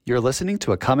You're listening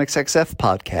to a Comics XF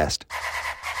podcast.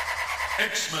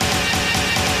 X-Men.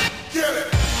 Get it!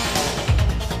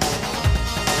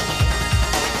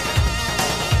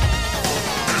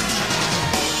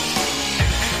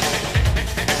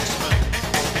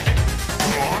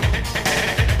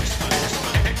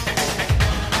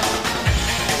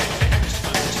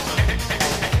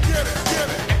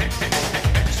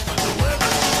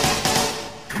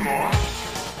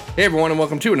 Hey everyone, and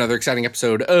welcome to another exciting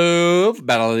episode of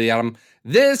Battle of the Atom.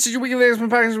 This is your weekly X-Men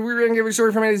podcast where we're going to give you a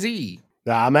story from A to Z.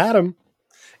 I'm Adam.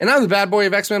 And I'm the bad boy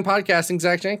of X-Men podcasting,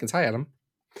 Zach Jenkins. Hi, Adam.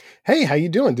 Hey, how you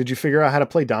doing? Did you figure out how to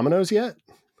play dominoes yet?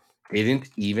 Didn't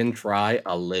even try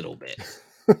a little bit.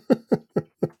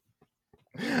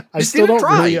 I still don't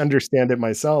really understand it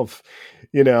myself.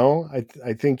 You know,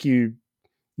 I think you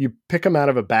pick them out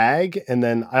of a bag, and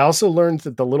then I also learned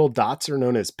that the little dots are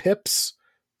known as pips.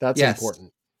 That's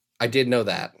important. I did know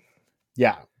that.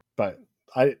 Yeah, but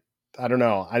I don't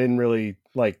know. I didn't really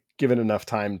give it enough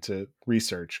time to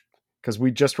research because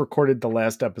we just recorded the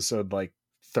last episode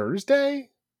Thursday.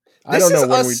 I don't know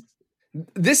when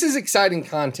This is exciting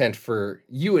content for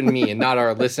you and me and not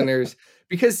our listeners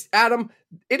because, Adam,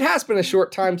 it has been a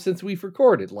short time since we've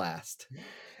recorded last.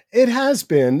 It has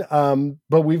been,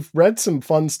 but we've read some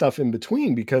fun stuff in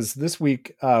between because this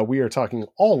week we are talking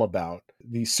all about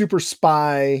the super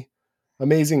spy,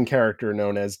 amazing character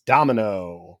known as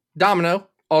Domino. Domino,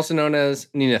 also known as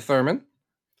Nina Thurman.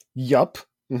 Yup.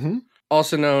 Mm-hmm.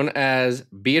 Also known as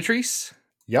Beatrice.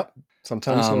 Yep.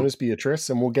 Sometimes known as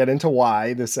Beatrice, and we'll get into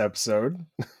why this episode.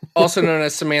 Also known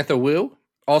as Samantha Wu.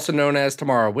 Also known as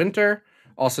Tamara Winter.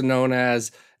 Also known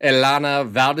as Elana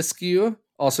Valdescu.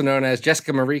 Also known as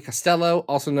Jessica Marie Costello.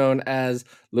 Also known as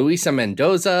Luisa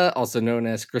Mendoza. Also known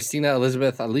as Christina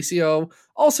Elizabeth Alicio.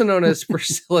 Also known as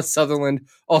Priscilla Sutherland.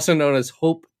 Also known as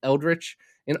Hope Eldritch.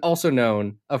 And also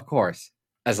known, of course,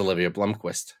 as Olivia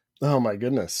Blomquist. Oh my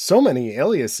goodness. So many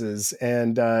aliases.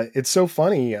 And it's so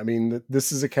funny. I mean,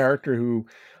 this is a character who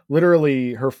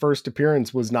literally her first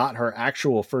appearance was not her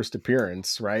actual first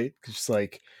appearance, right? Just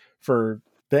for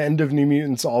the end of New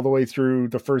Mutants all the way through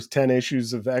the first 10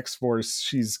 issues of X-Force,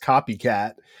 she's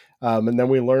Copycat. And then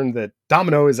we learned that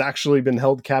Domino has actually been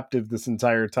held captive this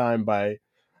entire time by,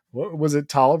 what was it,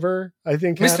 Tolliver? I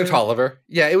think Mr. Tolliver.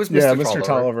 Yeah, it was Mr. Mr. Tolliver.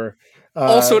 Tolliver.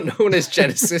 Also known as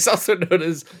Genesis, also known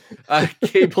as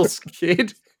Cable's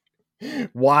kid.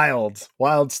 Wild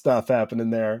stuff happening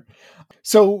there.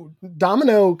 So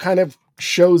Domino kind of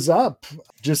shows up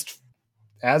just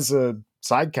as a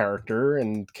side character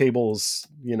and Cable's,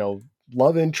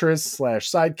 love interest /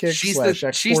 sidekick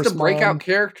 / she's the breakout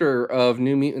character of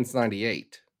New Mutants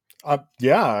 98.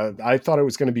 Yeah, I thought it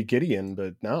was going to be Gideon,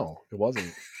 but no, it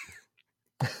wasn't.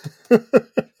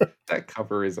 That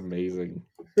cover is amazing.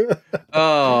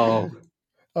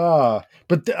 But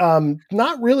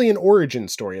not really an origin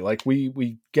story.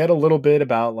 We get a little bit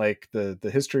about the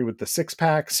history with the six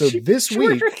pack. So this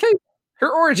week,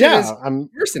 her origin is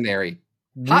mercenary.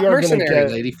 Hot mercenary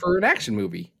lady for an action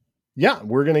movie. Yeah,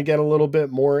 we're going to get a little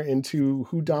bit more into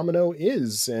who Domino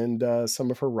is and some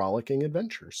of her rollicking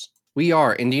adventures. We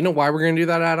are. And do you know why we're going to do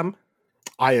that, Adam?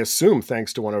 I assume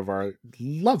thanks to one of our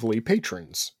lovely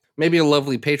patrons. Maybe a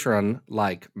lovely patron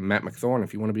like Matt McThorne.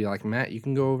 If you want to be like Matt, you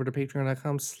can go over to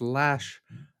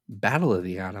patreon.com/Battle of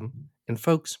the Atom. And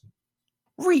folks,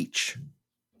 reach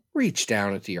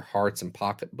down into your hearts and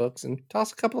pocketbooks and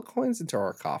toss a couple of coins into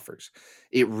our coffers.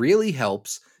 It really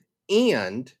helps.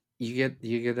 And you get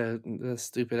a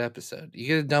stupid episode.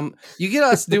 You get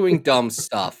us doing dumb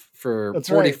stuff for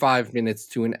 45 minutes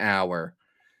to an hour.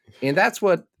 And that's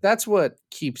what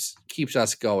keeps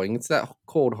us going. It's that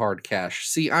cold hard cash.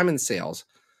 See, I'm in sales.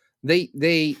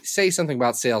 They say something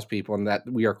about salespeople and that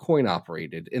we are coin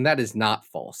operated, and that is not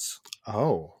false.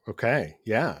 Oh, okay.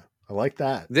 Yeah. I like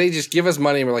that. They just give us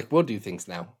money and we're like, we'll do things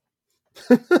now.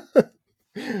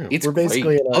 It's we're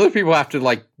basically great. Other people have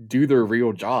to do their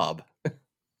real job.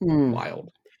 Wild.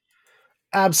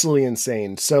 Absolutely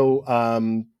insane. So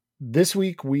this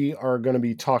week we are going to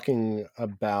be talking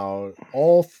about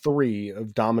all three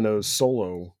of Domino's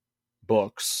solo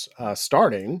books,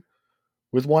 starting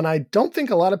with one I don't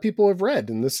think a lot of people have read,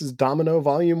 and this is Domino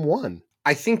Volume 1.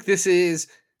 I think this is,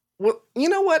 well, you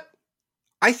know what?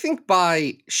 I think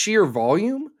by sheer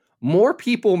volume, more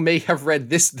people may have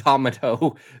read this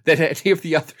Domino than any of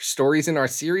the other stories in our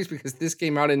series because this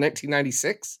came out in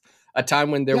 1996, a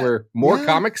time when there were more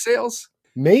comic sales.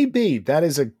 Maybe that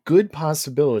is a good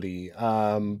possibility.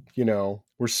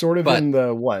 We're sort of in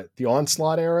the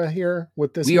Onslaught era here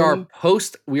with this. We are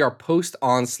post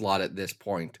Onslaught at this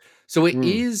point. So it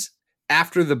is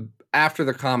after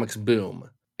the comics boom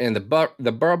and the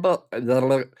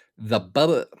the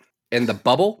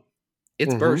bubble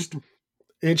it's Mhm. burst,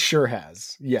 It sure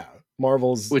has. Yeah.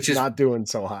 Marvel's Which is- not doing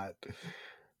so hot.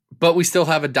 but we still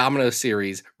have a Domino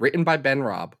series written by Ben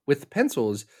Robb with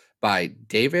pencils by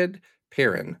David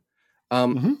Perrin.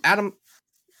 Mhm. Adam,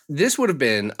 this would have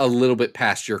been a little bit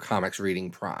past your comics reading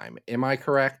prime. Am I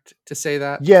correct to say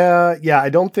that? Yeah. I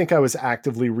don't think I was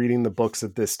actively reading the books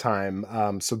at this time.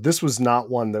 So this was not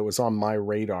one that was on my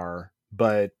radar,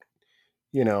 but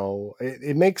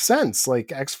it makes sense.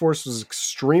 Like X-Force was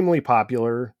extremely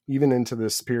popular even into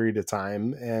this period of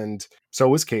time, and so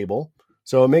was Cable.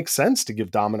 So it makes sense to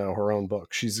give Domino her own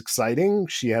book. She's exciting.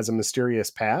 She has a mysterious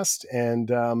past, and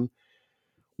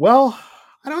well,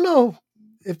 I don't know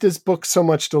if this book so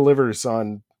much delivers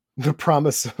on the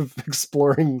promise of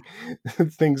exploring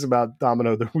things about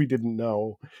Domino that we didn't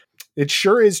know. It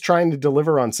sure is trying to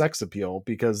deliver on sex appeal,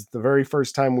 because the very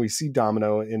first time we see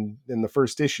Domino in the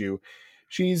first issue,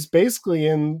 she's basically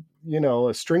in,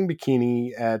 a string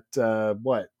bikini at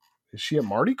what? Is she at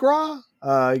Mardi Gras?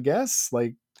 I guess.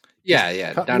 Like,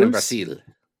 Yeah, cut down in loose? Brazil.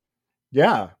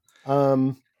 Yeah.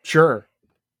 Sure.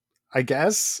 I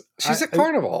guess. She's at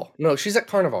Carnival. No, she's at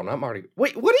Carnival, not Mardi.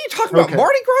 Wait, what are you talking about? Okay.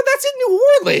 Mardi Gras? That's in New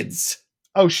Orleans.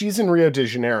 Oh, she's in Rio de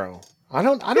Janeiro. I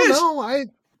don't Yes. know.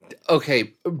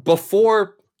 Okay,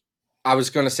 before I was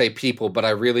going to say people, but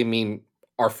I really mean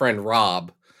our friend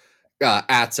Rob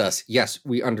at us. Yes,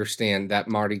 we understand that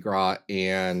Mardi Gras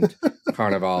and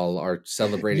Carnival are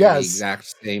celebrating the Yes.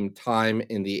 exact same time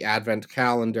in the Advent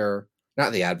calendar.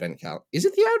 Not the Advent calendar. Is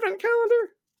it the Advent calendar?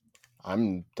 I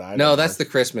don't No, know. that's the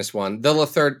Christmas one. The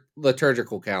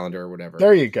liturgical calendar or whatever.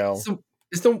 There you go.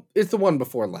 It's the one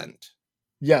before Lent.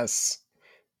 Yes.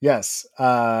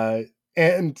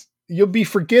 And you'll be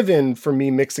forgiven for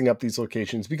me mixing up these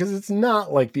locations, because it's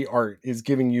not like the art is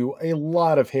giving you a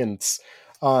lot of hints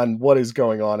on what is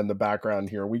going on in the background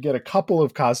here. We get a couple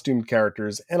of costumed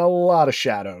characters and a lot of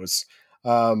shadows.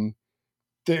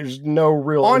 There's no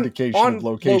real indication of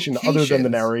location other than the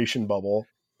narration bubble.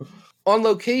 On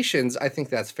locations, I think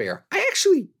that's fair.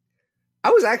 I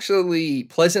was actually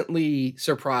pleasantly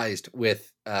surprised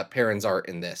with Perrin's art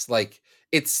in this. Like,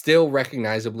 it's still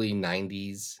recognizably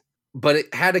 90s, but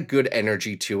it had a good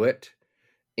energy to it.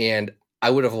 And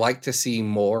I would have liked to see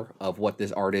more of what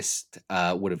this artist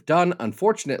would have done.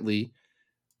 Unfortunately,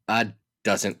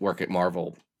 doesn't work at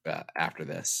Marvel after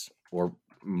this, or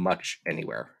much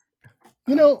anywhere.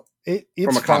 It's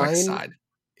from a comic fine. side.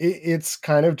 It's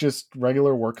kind of just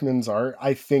regular workman's art.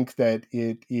 I think that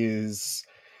it is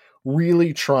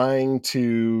really trying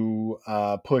to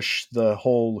push the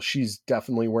whole she's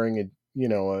definitely wearing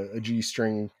a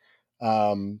G-string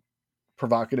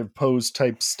provocative pose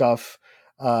type stuff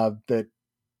that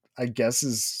I guess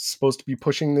is supposed to be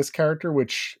pushing this character,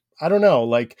 which I don't know.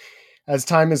 Like, as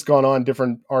time has gone on,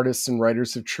 different artists and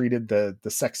writers have treated the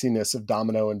sexiness of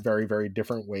Domino in very, very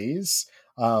different ways.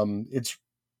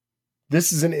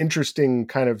 This is an interesting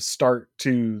kind of start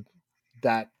to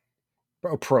that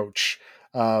approach.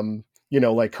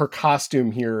 Like her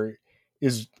costume here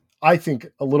is, I think,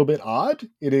 a little bit odd.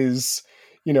 It is,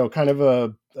 kind of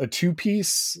a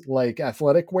two-piece, like,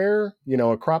 athletic wear,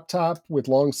 a crop top with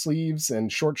long sleeves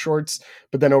and short shorts.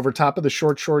 But then over top of the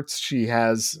short shorts, she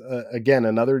has, again,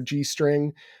 another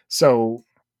G-string. So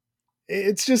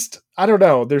it's just, I don't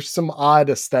know. There's some odd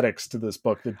aesthetics to this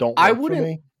book that don't work for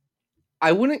me.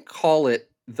 I wouldn't call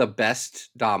it the best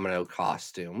Domino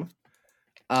costume.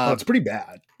 It's pretty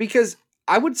bad. Because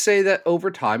I would say that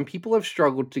over time, people have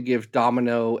struggled to give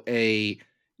Domino a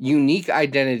unique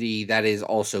identity that is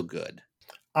also good.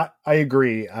 I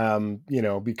agree. Because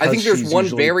I think there's one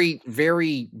very,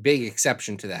 very big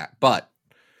exception to that, but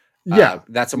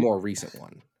that's a more recent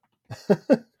one.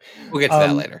 We'll get to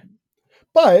that later.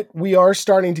 But we are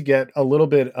starting to get a little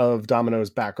bit of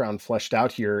Domino's background fleshed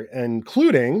out here,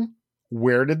 including,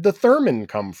 where did the Thurman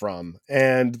come from?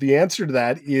 And the answer to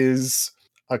that is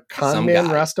a con man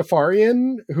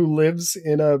Rastafarian who lives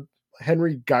in a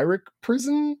Henry Gyrick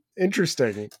prison.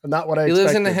 Interesting. Not what I expected. He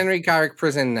lives in a Henry Gyrick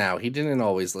prison now. He didn't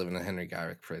always live in a Henry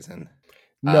Gyrick prison.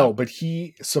 No, but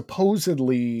he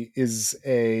supposedly is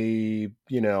a,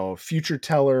 future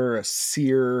teller, a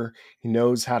seer. He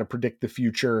knows how to predict the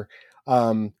future.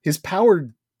 His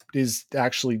power is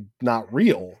actually not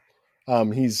real.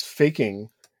 He's faking,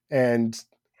 and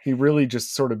he really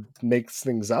just sort of makes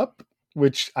things up,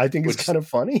 which I think is kind of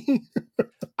funny.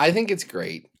 I think it's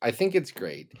great.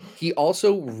 He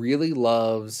also really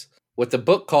loves what the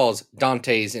book calls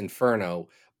Dante's Inferno,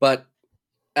 but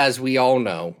as we all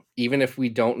know, even if we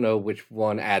don't know which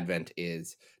one Advent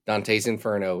is, Dante's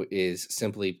Inferno is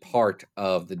simply part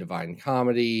of the Divine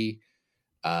Comedy.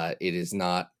 It is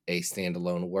not a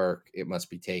standalone work. It must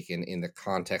be taken in the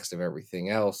context of everything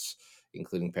else,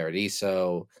 including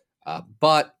Paradiso.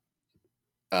 But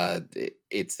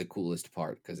it's the coolest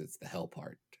part because it's the hell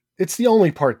part. It's the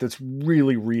only part that's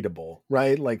really readable,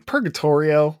 right? Like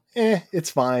Purgatorio, it's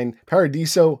fine.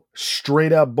 Paradiso,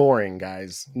 straight up boring,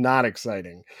 guys. Not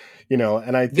exciting.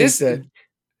 And I think that...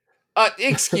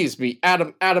 excuse me,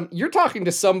 Adam, you're talking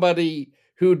to somebody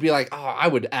who would be like, oh, I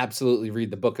would absolutely read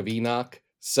the Book of Enoch.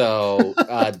 So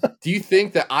do you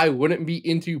think that I wouldn't be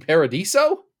into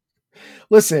Paradiso?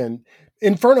 Listen,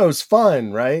 Inferno's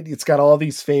fun, right? It's got all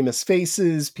these famous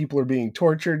faces. People are being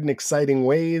tortured in exciting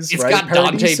ways. It's right? got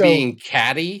Dante being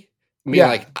catty.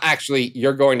 Like, actually,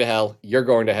 you're going to hell. You're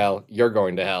going to hell. You're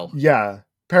going to hell. Yeah.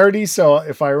 Paradiso,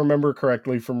 if I remember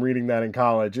correctly from reading that in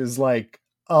college, is like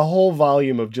a whole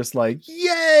volume of just like,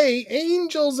 yay,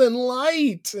 angels and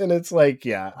light. And it's like,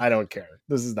 yeah, I don't care.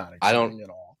 This is not exciting at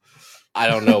all. I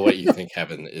don't know what you think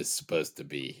heaven is supposed to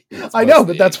be. I know,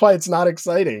 but that's why it's not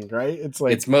exciting, right? It's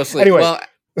like, it's mostly, anyway. Well,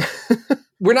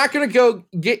 we're not going to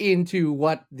get into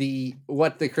what the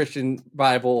Christian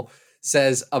Bible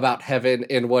says about heaven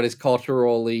and what is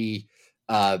culturally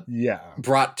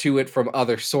brought to it from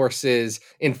other sources.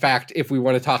 In fact, if we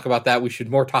want to talk about that, we should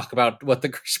more talk about what the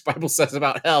Christian Bible says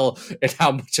about hell and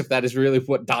how much of that is really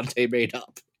what Dante made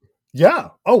up. Yeah.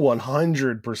 Oh,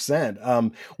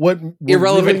 100%. What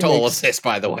irrelevant really to all of this,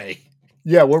 by the way.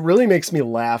 Yeah. What really makes me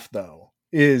laugh though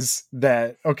is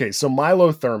that, okay, so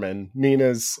Milo Thurman,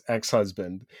 Nina's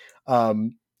ex-husband,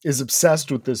 is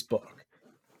obsessed with this book,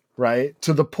 right?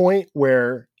 To the point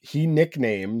where he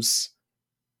nicknames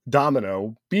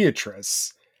Domino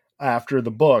Beatrice after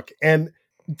the book. And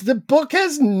the book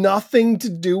has nothing to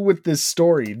do with this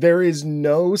story. There is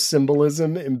no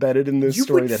symbolism embedded in this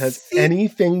story that has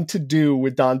anything to do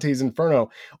with Dante's Inferno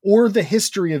or the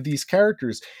history of these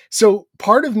characters. So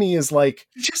part of me is like,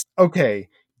 okay,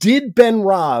 did Ben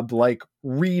Robb like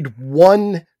read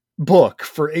one book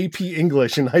for AP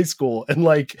English in high school? And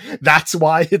like, that's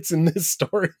why it's in this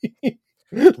story.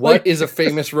 What is a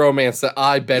famous romance that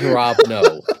I, Ben Robb,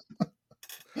 know?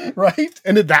 Right?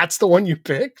 And that's the one you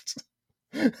picked?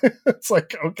 It's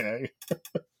like, okay.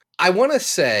 I want to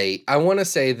say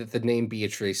that the name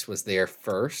Beatrice was there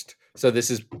first. So this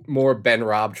is more Ben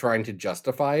Robb trying to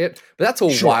justify it. But that's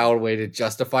a wild way to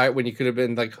justify it when you could have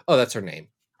been like, oh, that's her name.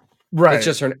 Right. It's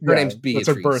just her name's Beatrice.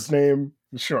 That's her birth name.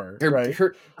 Sure.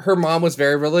 Her mom was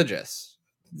very religious.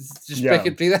 Just make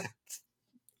it be that.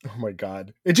 Oh my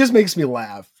God. It just makes me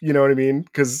laugh. You know what I mean?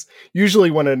 Because usually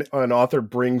when an author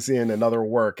brings in another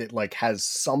work, it like has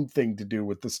something to do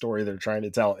with the story they're trying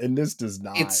to tell. And this does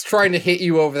not. It's trying to hit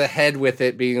you over the head with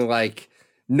it being like,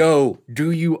 no, do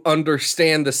you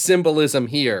understand the symbolism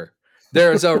here?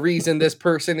 There's a reason this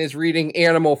person is reading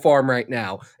Animal Farm right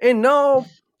now. And no,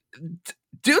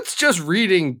 dude's just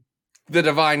reading the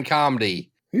Divine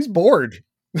Comedy. He's bored.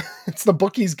 It's the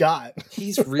book he's got.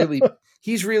 He's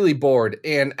really bored.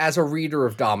 And as a reader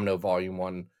of Domino Volume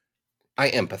 1, I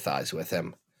empathize with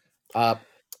him.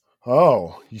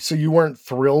 So you weren't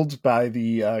thrilled by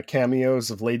the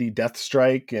cameos of Lady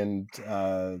Deathstrike and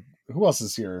who else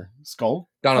is here?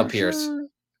 Donald Pierce.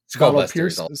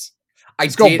 Skullbuster.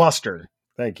 Skullbuster.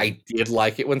 Thank you. I did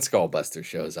like it when Skullbuster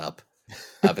shows up.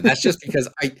 But that's just because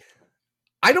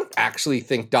I don't actually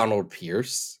think Donald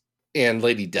Pierce and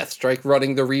Lady Deathstrike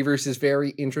running the Reavers is very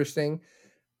interesting.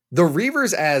 The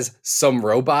Reavers as some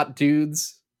robot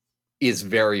dudes is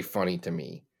very funny to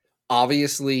me.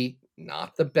 Obviously,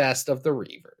 not the best of the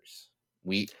Reavers.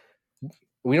 We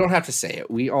don't have to say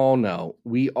it. We all know.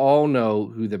 We all know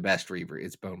who the best Reaver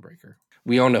is. Bonebreaker.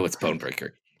 We all know it's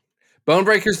Bonebreaker.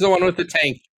 Bonebreaker's the one with the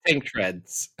tank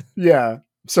treads. Yeah.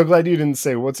 So glad you didn't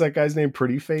say, what's that guy's name?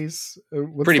 Pretty Face?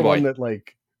 Pretty Boy. One that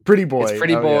like Pretty Boy. It's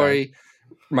Pretty Boy. Yeah.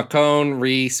 McCone,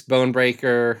 Reese,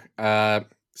 Bonebreaker,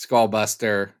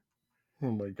 Skullbuster.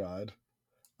 Oh my God.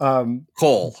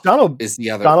 Cole Donald is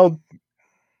the other. Donald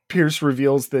Pierce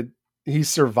reveals that he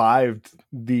survived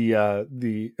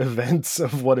the events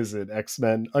of, what is it?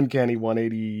 X-Men Uncanny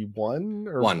 181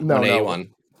 or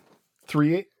 181.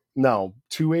 280. No,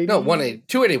 281.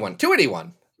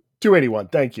 281.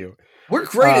 Thank you. We're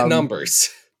great at numbers.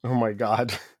 Oh my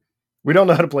God. We don't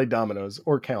know how to play dominoes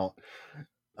or count.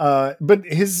 But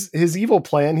his evil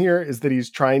plan here is that he's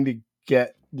trying to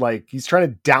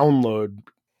download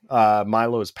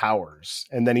Milo's powers,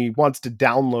 and then he wants to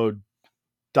download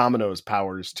Domino's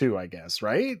powers too, I guess,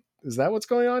 right? Is that what's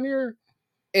going on here?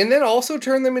 And then also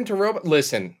turn them into robots.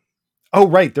 Listen. Oh,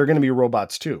 right. They're going to be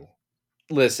robots too.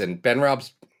 Listen, Ben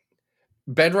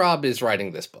Robb is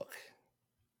writing this book.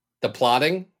 The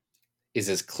plotting is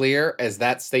as clear as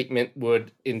that statement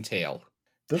would entail.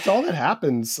 that's all that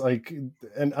happens. Like,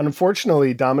 and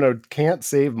unfortunately, Domino can't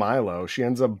save Milo. She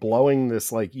ends up blowing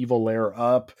this like evil lair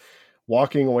up,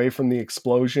 walking away from the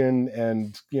explosion,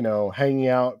 and hanging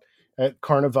out at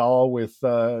Carnival with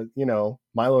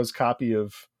Milo's copy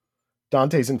of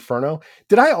Dante's Inferno.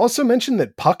 Did I also mention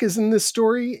that Puck is in this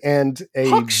story, and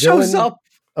Puck shows up?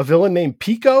 A villain named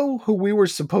Pico, who we were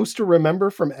supposed to remember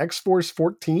from X-Force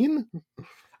 14?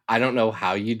 I don't know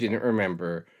how you didn't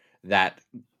remember that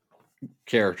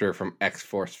character from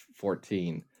X-Force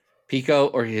 14. Pico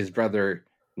or his brother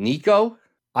Nico?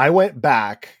 I went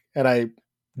back and I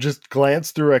just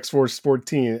glanced through X-Force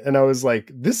 14 and I was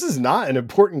like, this is not an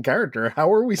important character.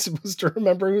 How are we supposed to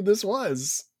remember who this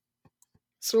was?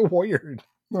 So weird.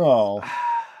 Oh.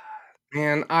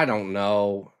 Man, I don't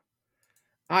know.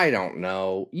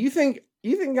 You think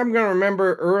I'm gonna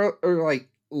remember or like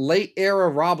late era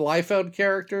Rob Liefeld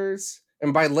characters?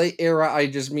 And by late era, I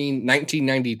just mean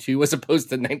 1992 as opposed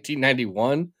to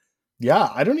 1991. Yeah,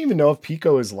 I don't even know if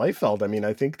Pico is Liefeld. I mean,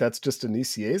 I think that's just an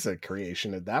Nicieza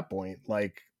creation at that point.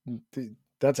 Like,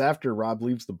 that's after Rob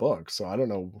leaves the book, so I don't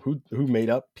know who made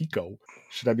up Pico.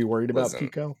 Should I be worried about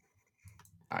Pico?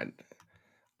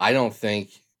 I don't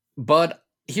think. But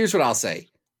here's what I'll say: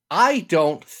 I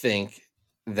don't think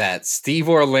that Steve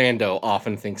Orlando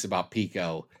often thinks about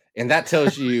Pico, and that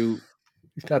tells you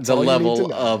that's the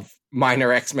level of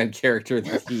minor X-Men character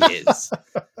that he is.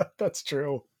 That's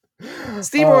true.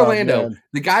 Steve Orlando, man.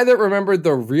 The guy that remembered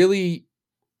the really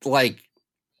like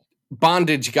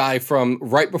bondage guy from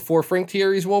right before Frank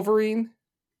Thierry's Wolverine.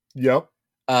 Yep.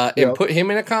 And put him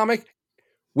in a comic,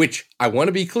 which I want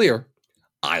to be clear,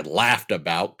 I laughed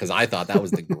about because I thought that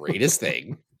was the greatest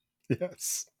thing.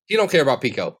 Yes. You don't care about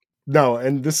Pico. No,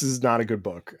 and this is not a good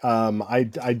book. I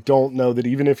don't know that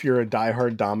even if you're a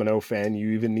diehard Domino fan,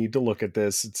 you even need to look at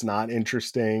this. It's not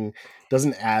interesting.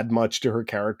 Doesn't add much to her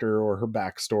character or her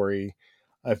backstory.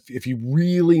 If you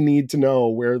really need to know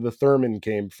where the Thurman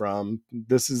came from,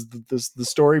 this is the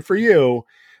story for you.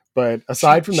 But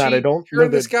aside from that, I don't know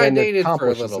that this guy Ben dated for a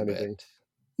accomplishes little anything. bit.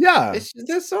 Yeah,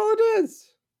 that's all it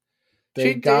is.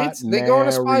 They They go on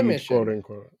a spy mission, quote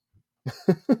unquote.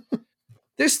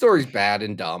 This story's bad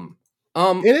and dumb.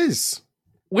 It is.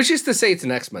 Which is to say it's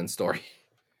an X-Men story.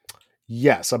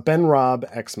 Yes, a Ben Robb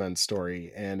X-Men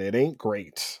story, and it ain't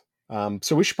great.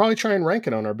 So we should probably try and rank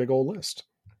it on our big old list.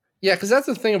 Yeah, because that's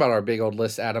the thing about our big old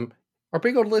list, Adam. Our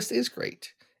big old list is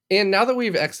great. And now that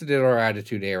we've exited our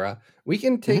Attitude Era, we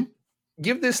can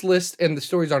give this list and the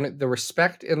stories on it the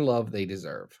respect and love they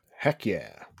deserve. Heck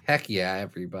yeah. Heck yeah,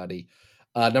 everybody.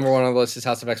 Number 1 on the list is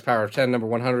House of X Power of 10. Number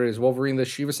 100 is Wolverine, the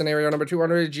Shiva scenario. Number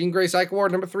 200 is Jean Grey Psych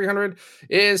Ward. Number 300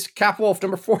 is Cap Wolf.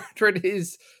 Number 400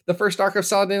 is the first arc of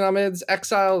Saladin Ahmed's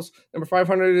Exiles. Number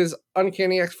 500 is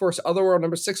Uncanny X-Force Otherworld.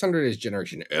 Number 600 is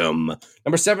Generation M.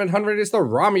 Number 700 is the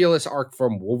Romulus arc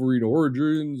from Wolverine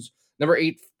Origins. Number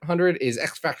 800 is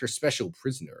X-Factor Special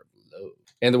Prisoner of Love.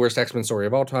 And the worst X-Men story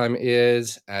of all time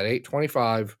is at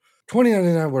 825,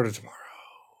 2099 Word of Tomorrow.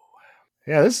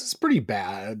 Yeah, this is pretty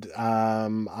bad.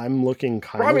 I'm looking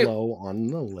kind of low on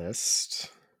the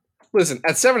list. Listen,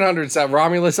 at 700, it's that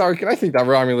Romulus arc, and I think that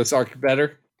Romulus arc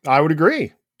better. I would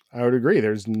agree.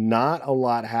 There's not a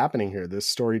lot happening here. This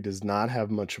story does not have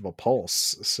much of a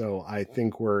pulse. So I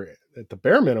think we're, at the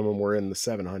bare minimum, we're in the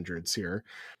 700s here.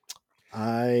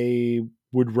 I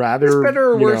would rather... It's better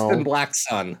or worse than Black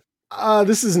Sun?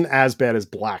 This isn't as bad as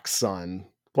Black Sun.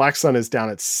 Black Sun is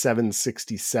down at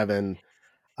 767.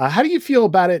 How do you feel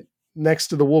about it next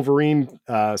to the Wolverine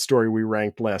story we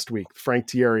ranked last week, Frank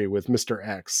Thierry with Mr.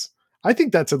 X? I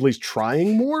think that's at least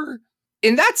trying more.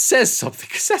 And that says something,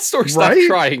 because that story's not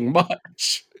trying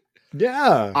much.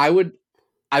 Yeah. I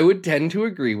would tend to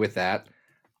agree with that.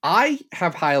 I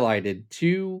have highlighted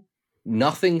 2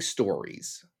 nothing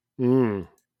stories.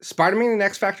 Spider-Man and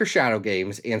X-Factor Shadow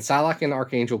Games and Psylocke and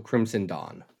Archangel Crimson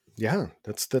Dawn. Yeah,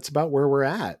 that's about where we're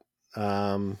at.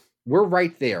 We're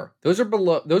right there. Those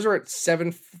are at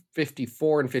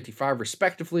 754 and 55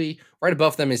 respectively. Right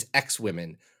above them is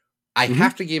X-Women. I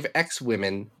have to give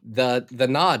X-Women the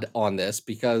nod on this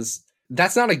because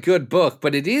that's not a good book,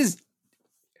 but it is.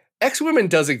 X-Women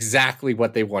does exactly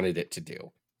what they wanted it to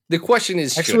do. The question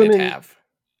is, should it have?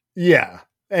 Yeah.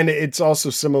 And it's also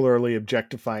similarly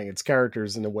objectifying its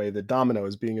characters in a way that Domino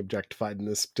is being objectified in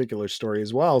this particular story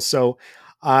as well. So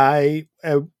I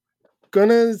am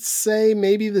gonna say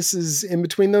maybe this is in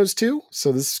between those two.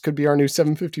 So this could be our new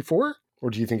 754, or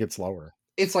do you think it's lower?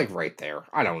 It's like right there.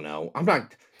 I don't know. I'm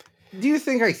not. Do you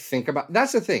think I think about?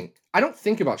 That's the thing. I don't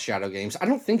think about Shadow Games. I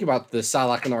don't think about the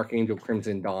Psylocke and Archangel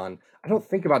Crimson Dawn. I don't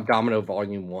think about Domino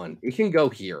Volume 1. It can go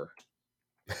here.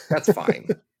 That's fine.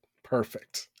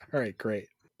 Perfect. All right, great.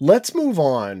 let's move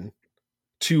on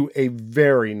to a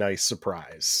very nice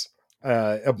surprise.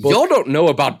 A book. Y'all don't know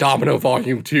about Domino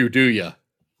Volume 2, do you?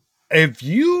 If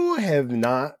you have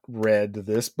not read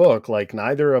this book, like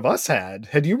neither of us had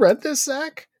you read this,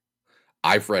 Zach?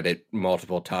 I've read it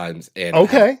multiple times. And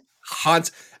Okay.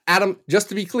 Adam, just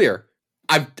to be clear,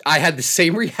 I had the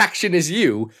same reaction as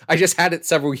you. I just had it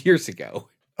several years ago.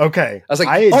 Okay. I was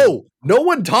like, oh, no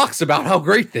one talks about how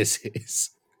great this is.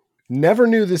 Never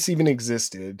knew this even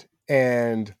existed.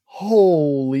 And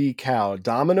holy cow,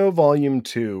 Domino Volume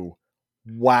 2.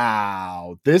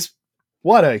 Wow.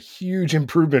 What a huge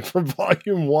improvement from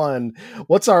Volume 1.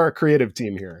 What's our creative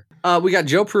team here? We got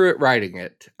Joe Pruitt writing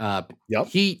it. Yep.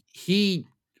 He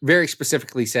very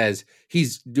specifically says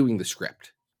he's doing the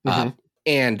script.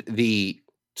 And the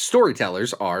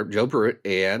storytellers are Joe Pruitt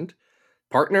and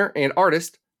partner and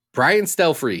artist Brian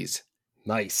Stelfreeze.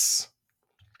 Nice.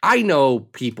 I know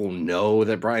people know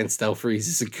that Brian Stelfreeze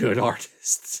is a good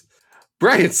artist.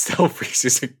 Brian Stelfreeze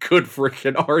is a good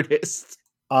freaking artist.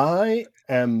 I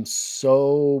am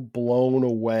so blown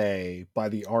away by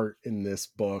the art in this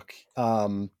book.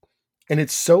 And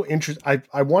it's so interesting.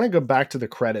 I want to go back to the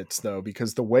credits, though,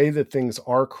 because the way that things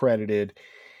are credited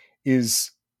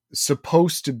is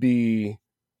supposed to be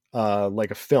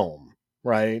like a film,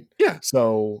 right? Yeah.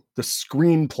 So the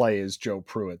screenplay is Joe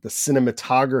Pruitt. The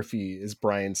cinematography is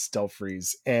Brian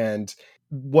Stelfreeze. And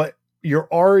what you're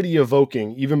already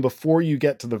evoking, even before you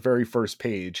get to the very first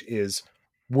page, is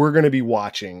we're going to be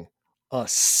watching a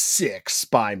sick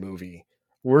spy movie.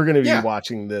 We're going to be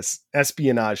watching this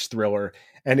espionage thriller,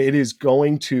 and it is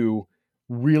going to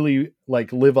really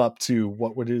like live up to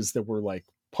what it is that we're like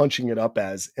punching it up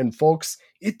as. And folks,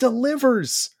 it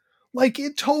delivers. Like,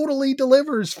 it totally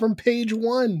delivers from page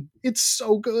 1. It's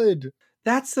so good.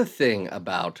 That's the thing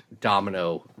about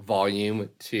Domino Volume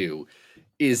 2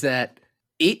 is that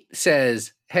it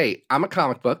says, hey, I'm a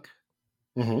comic book.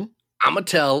 Mm-hmm. I'm gonna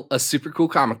tell a super cool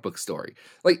comic book story.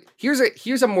 Like, here's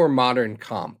a more modern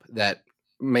comp that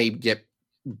may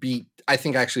be I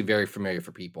think actually very familiar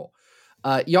for people.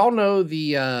 Y'all know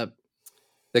the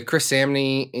Chris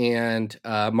Samnee and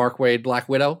Mark Waid Black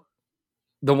Widow,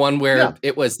 the one where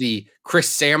it was the Chris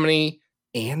Samnee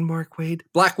and Mark Waid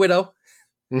Black Widow.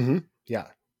 Mm-hmm. Yeah,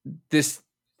 this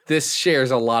shares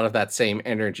a lot of that same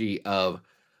energy of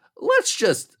let's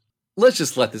just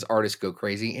let this artist go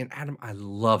crazy. And Adam, I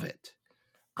love it.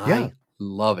 I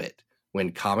love it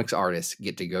when comics artists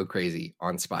get to go crazy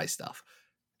on spy stuff.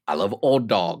 I love Old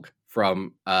Dog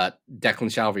from Declan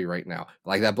Shalvey right now.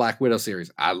 Like that Black Widow series.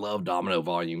 I love Domino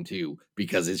Volume 2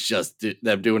 because it's just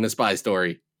them doing a spy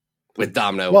story with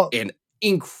Domino and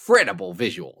incredible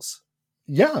visuals.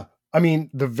 Yeah. I mean,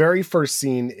 the very first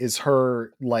scene is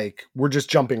her, like, we're just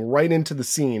jumping right into the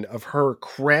scene of her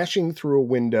crashing through a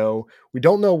window. We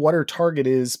don't know what her target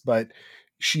is, but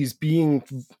she's being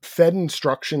fed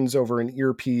instructions over an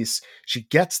earpiece. She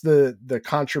gets the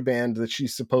contraband that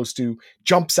she's supposed to,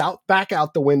 jumps back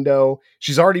out the window.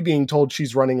 She's already being told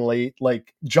she's running late,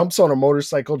 like jumps on a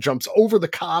motorcycle, jumps over the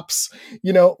cops,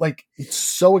 like it's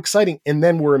so exciting. And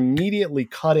then we're immediately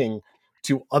cutting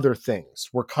to other things.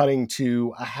 We're cutting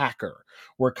to a hacker.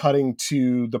 We're cutting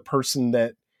to the person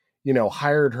that,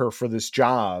 hired her for this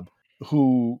job,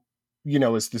 who,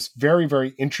 is this very,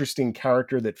 very interesting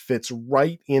character that fits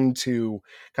right into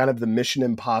kind of the Mission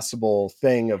Impossible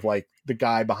thing of like the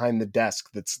guy behind the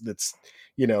desk that's,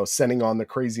 sending on the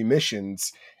crazy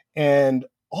missions. And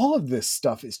all of this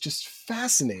stuff is just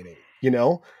fascinating.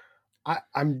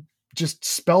 I'm just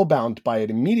spellbound by it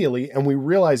immediately. And we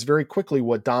realize very quickly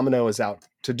what Domino is out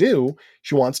to do.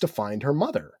 She wants to find her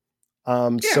mother.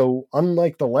 So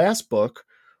unlike the last book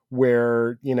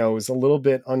where, it was a little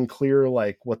bit unclear,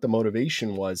 like what the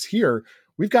motivation was here,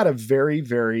 we've got a very,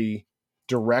 very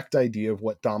direct idea of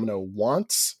what Domino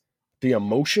wants, the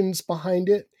emotions behind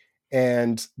it.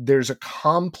 And there's a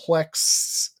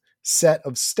complex set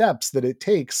of steps that it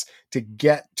takes to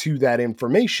get to that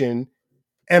information,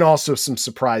 and also some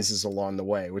surprises along the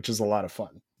way, which is a lot of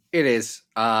fun. It is.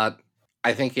 I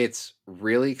think it's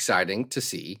really exciting to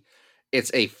see.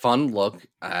 It's a fun look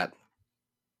at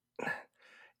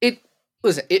it.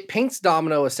 Listen, it paints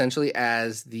Domino essentially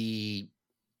as the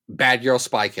bad girl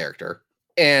spy character.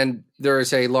 And there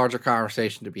is a larger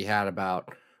conversation to be had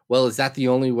about, well, is that the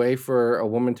only way for a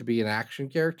woman to be an action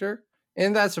character?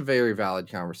 And that's a very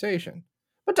valid conversation.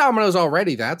 But Domino's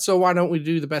already that, so why don't we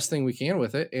do the best thing we can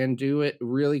with it and do it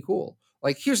really cool?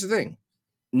 Like, here's the thing.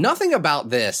 Nothing about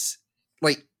this,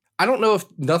 like, I don't know if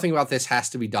nothing about this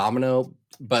has to be Domino,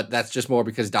 but that's just more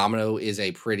because Domino is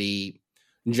a pretty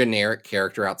generic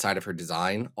character outside of her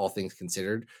design, all things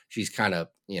considered. She's kind of,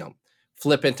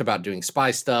 flippant about doing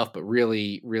spy stuff, but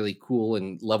really, really cool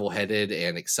and level-headed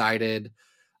and excited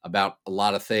about a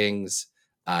lot of things,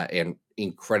 and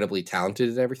incredibly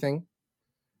talented at everything.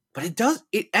 But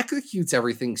it executes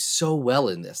everything so well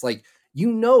in this. Like,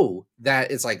 that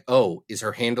it's like, oh, is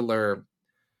her handler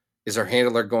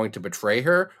going to betray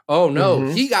her? Oh no,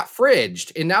 he got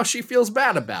fridged and now she feels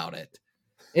bad about it.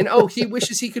 And oh, he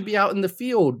wishes he could be out in the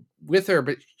field with her,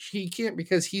 but he can't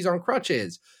because he's on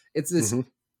crutches. It's this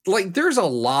like, there's a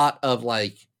lot of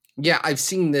like, yeah, I've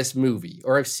seen this movie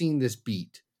or I've seen this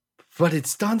beat, but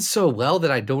it's done so well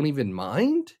that I don't even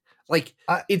mind. Like,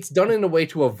 it's done in a way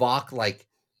to evoke, like,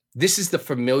 this is the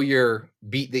familiar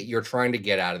beat that you're trying to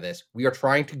get out of this. We are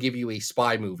trying to give you a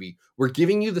spy movie. We're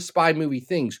giving you the spy movie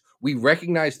things. We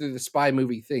recognize they're the spy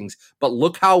movie things, but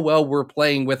look how well we're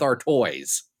playing with our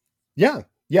toys. Yeah.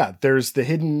 Yeah. There's the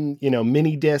hidden,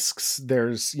 mini discs.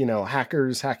 There's,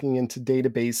 hackers hacking into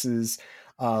databases.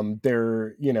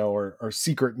 There, are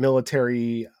secret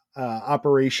military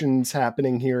operations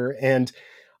happening here. And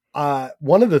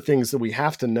one of the things that we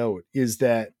have to note is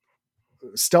that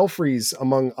Stelfreeze,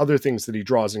 among other things that he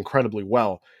draws incredibly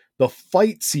well, the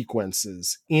fight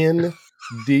sequences in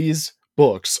these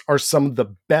books are some of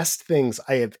the best things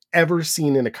I have ever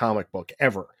seen in a comic book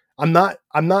ever. I'm not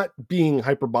being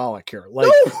hyperbolic here. Like,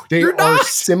 no, they are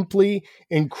simply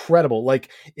incredible.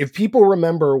 Like, if people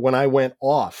remember when I went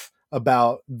off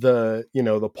about the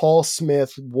Paul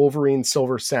Smith Wolverine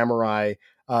Silver Samurai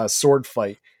sword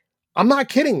fight, I'm not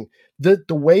kidding. The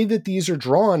way that these are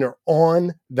drawn are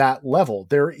on that level.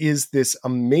 There is this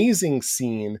amazing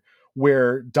scene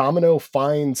where Domino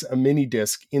finds a mini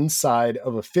disc inside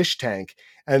of a fish tank,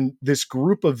 and this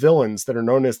group of villains that are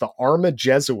known as the Arma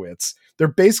Jesuits, they're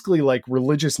basically like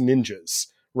religious ninjas,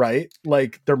 right?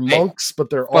 Like, they're monks,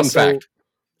 but they're also... Fact.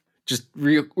 Just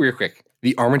real quick.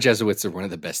 The Arma Jesuits are one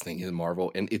of the best things in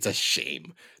Marvel, and it's a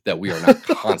shame that we are not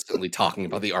constantly talking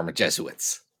about the Arma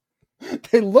Jesuits.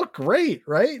 They look great,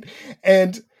 right?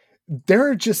 And there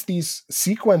are just these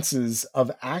sequences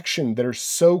of action that are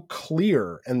so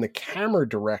clear, and the camera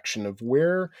direction of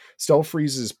where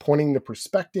Stelfreeze is pointing the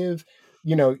perspective,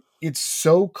 it's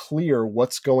so clear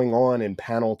what's going on in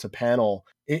panel to panel.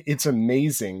 It's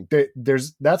amazing.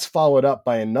 That's followed up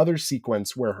by another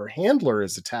sequence where her handler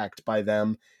is attacked by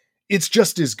them. It's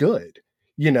just as good,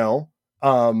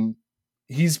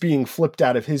 he's being flipped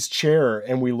out of his chair,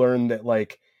 and we learn that,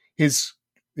 like, his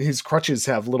crutches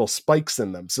have little spikes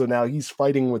in them. So now he's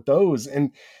fighting with those.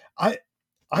 And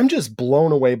I'm just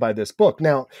blown away by this book.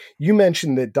 Now, you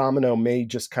mentioned that Domino may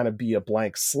just kind of be a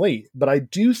blank slate, but I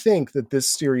do think that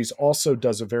this series also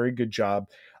does a very good job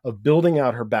of building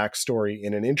out her backstory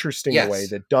in an interesting way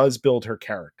that does build her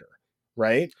character.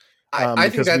 Right. I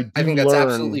think that's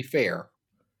absolutely fair.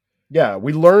 Yeah.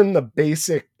 We learn the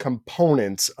basic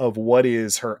components of what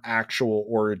is her actual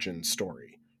origin story.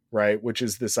 Right, which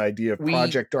is this idea of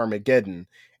Project Armageddon,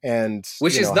 and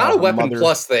which is not a Weapon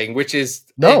Plus thing, which is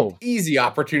an easy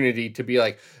opportunity to be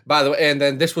like, by the way, and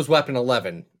then this was Weapon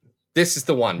 11. This is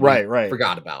the one, right?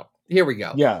 Forgot about. Here we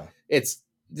go. Yeah,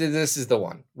 this is the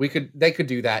one. They could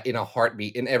do that in a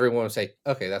heartbeat, and everyone would say,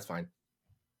 okay, that's fine.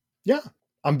 Yeah,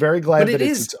 I'm very glad that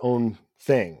it's its own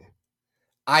thing.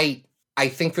 I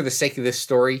think for the sake of this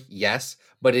story, yes,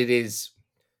 but it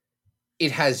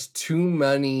has too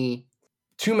many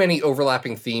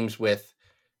overlapping themes with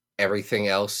everything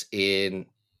else in,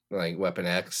 like, Weapon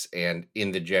X, and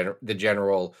in the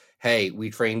general, hey,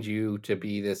 we trained you to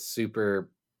be this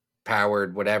super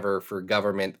powered whatever for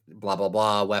government blah blah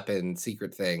blah weapon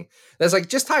secret thing. That's like,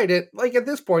 just tied it, like, at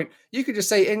this point you could just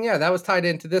say, and yeah, that was tied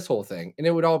into this whole thing, and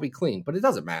it would all be clean, but it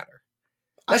doesn't matter.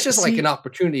 That's just like an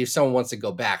opportunity if someone wants to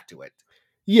go back to it.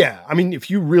 Yeah, I mean, if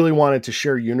you really wanted to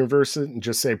share universe and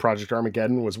just say Project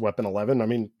Armageddon was Weapon 11, I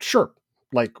mean, sure.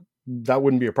 Like, that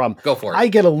wouldn't be a problem. Go for it. I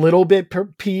get a little bit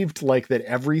peeved, like, that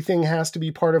everything has to be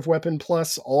part of Weapon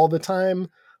Plus all the time.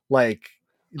 Like,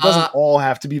 it doesn't all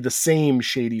have to be the same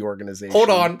shady organization. Hold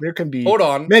on. There can be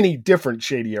many different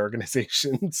shady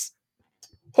organizations.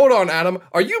 Hold on, Adam.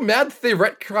 Are you mad that they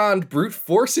retconned Brute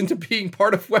Force into being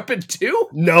part of Weapon 2?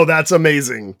 No, that's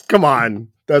amazing. Come on.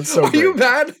 That's so Are you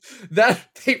mad that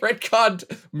they retconned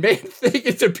Main Thing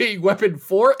into being Weapon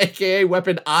 4, aka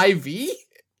Weapon IV?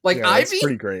 Like, yeah, Ivy?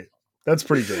 That's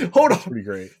pretty great. Hold on. That's pretty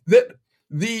great.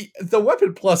 The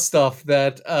Weapon Plus stuff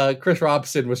that Chris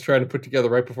Robinson was trying to put together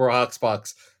right before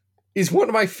Oxbox is one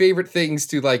of my favorite things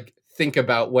to, like, think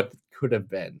about what could have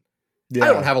been. Yeah. I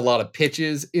don't have a lot of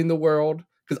pitches in the world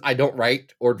because I don't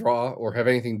write or draw or have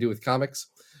anything to do with comics.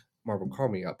 Marvel, call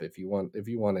me up if you want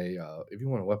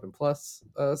a Weapon Plus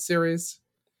series.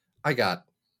 I got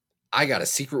I got a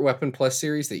Secret Weapon Plus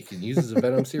series that you can use as a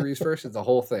Venom series first. It's the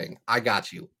whole thing. I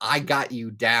got you. I got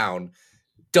you down.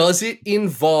 Does it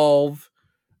involve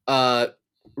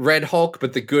Red Hulk,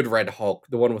 but the good Red Hulk,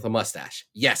 the one with a mustache?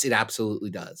 Yes, it absolutely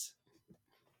does.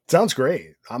 Sounds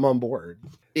great. I'm on board.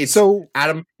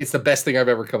 Adam, it's the best thing I've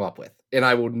ever come up with, and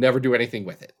I will never do anything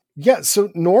with it. Yeah, so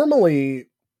normally,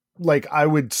 like, I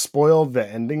would spoil the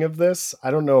ending of this.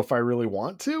 I don't know if I really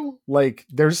want to. Like,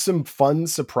 there's some fun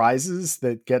surprises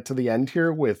that get to the end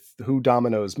here with who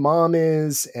Domino's mom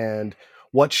is and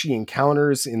what she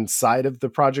encounters inside of the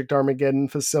Project Armageddon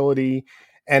facility.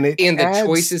 And the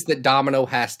choices that Domino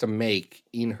has to make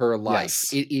in her life.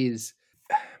 Yes. It is...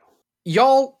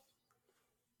 Y'all,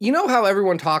 you know how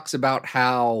everyone talks about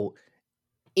how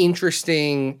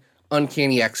interesting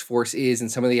Uncanny X-Force is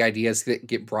and some of the ideas that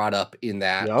get brought up in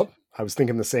that? Yep. I was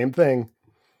thinking the same thing.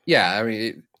 Yeah, I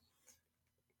mean,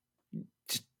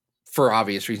 for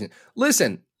obvious reasons.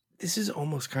 Listen, this is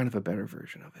almost kind of a better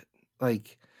version of it.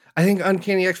 Like, I think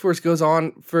Uncanny X-Force goes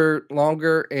on for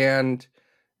longer and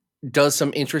does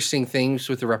some interesting things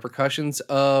with the repercussions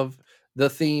of the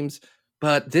themes,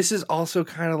 but this is also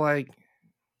kind of like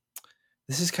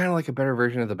a better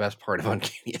version of the best part of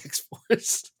Uncanny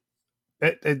X-Force.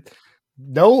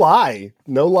 No lie.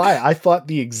 I thought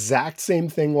the exact same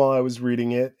thing while I was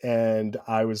reading it, and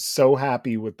I was so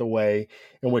happy with the way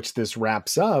in which this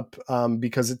wraps up,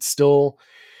 because it still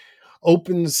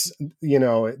opens,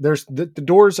 there's the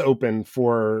doors open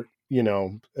for,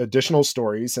 additional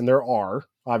stories, and there are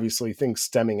obviously things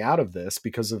stemming out of this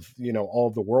because of, all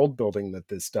of the world building that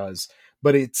this does,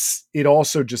 but it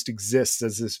also just exists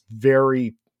as this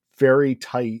very, very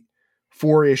tight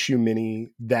 4-issue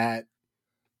mini that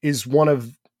is one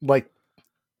of,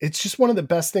 it's just one of the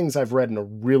best things I've read in a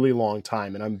really long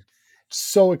time. And I'm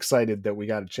so excited that we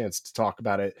got a chance to talk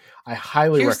about it. I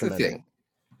highly recommend it.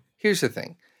 Here's the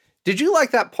thing. Did you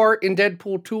like that part in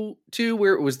Deadpool 2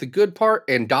 where it was the good part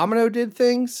and Domino did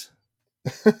things?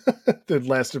 That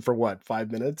lasted for what,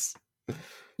 5 minutes?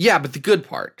 Yeah, but the good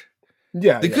part.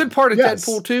 Yeah. The good part of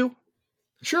Deadpool 2?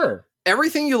 Sure.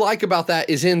 Everything you like about that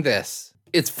is in this.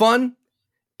 It's fun.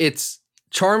 It's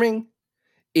charming.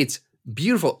 It's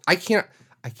beautiful. I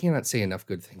cannot say enough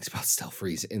good things about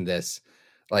Stelfreeze in this.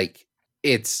 Like,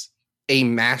 it's a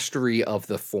mastery of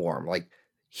the form. Like,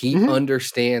 he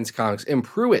understands comics, and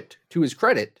Pruitt, to his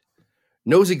credit,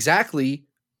 knows exactly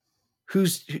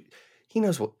he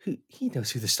knows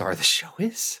who the star of the show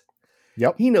is.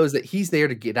 Yep. He knows that he's there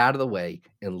to get out of the way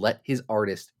and let his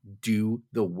artist do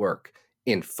the work.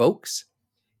 And folks,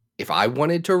 if I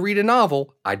wanted to read a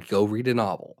novel, I'd go read a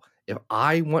novel. If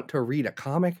I want to read a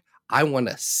comic, I want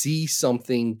to see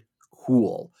something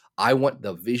cool. I want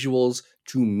the visuals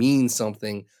to mean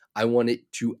something. I want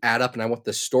it to add up, and I want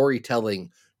the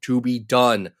storytelling to be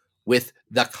done with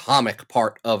the comic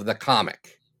part of the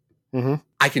comic.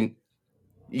 Mm-hmm.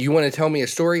 You want to tell me a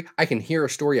story? I can hear a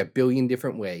story a billion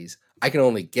different ways. I can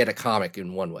only get a comic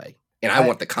in one way, and I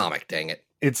want the comic, dang it.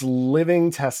 It's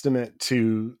living testament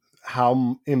to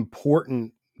how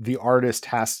important the artist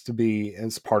has to be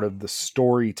as part of the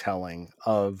storytelling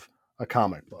of a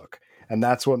comic book. And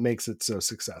that's what makes it so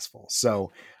successful.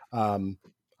 So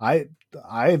I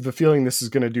have a feeling this is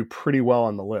going to do pretty well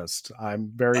on the list.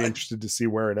 I'm very interested to see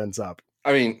where it ends up.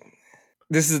 I mean,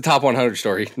 this is a top 100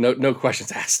 story. No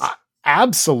questions asked.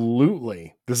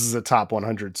 Absolutely. This is a top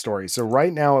 100 story. So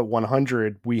right now at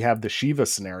 100, we have the Shiva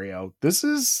scenario. This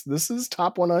is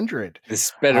top 100. This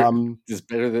is better. This is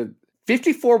better than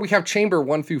 54. We have Chamber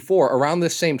 1 through 4 around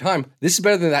this same time. This is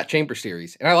better than that Chamber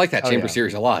series. And I like that Chamber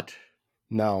series a lot.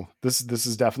 No, this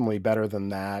is definitely better than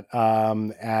that.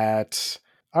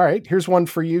 All right, here's one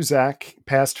for you, Zach.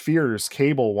 Past Fears,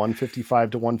 Cable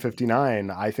 155 to 159.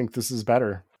 I think this is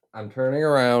better. I'm turning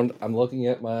around. I'm looking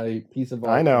at my piece of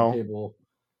art. I know. Cable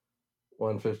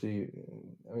 150.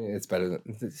 I mean, it's better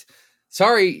than.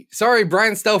 Sorry.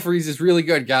 Brian Stelfreeze is really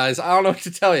good, guys. I don't know what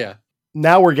to tell you.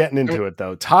 Now we're getting into it,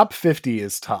 though. Top 50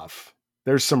 is tough.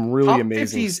 There's some really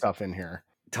amazing stuff in here.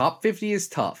 Top 50 is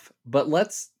tough, but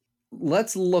let's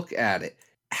look at it.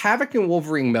 Havoc and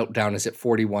Wolverine Meltdown is at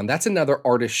 41. That's another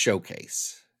artist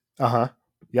showcase.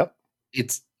 Yep.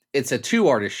 It's a 2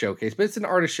 artist showcase, but it's an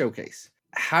artist showcase.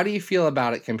 How do you feel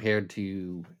about it compared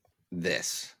to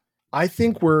this? I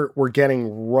think we're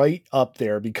getting right up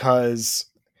there because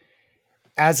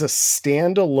as a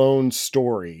standalone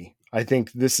story, I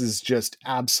think this is just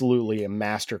absolutely a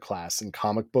masterclass in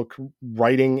comic book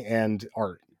writing and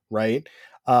art, right?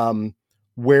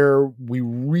 Where we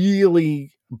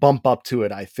really bump up to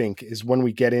it, I think, is when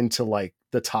we get into like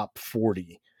the top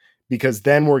 40, because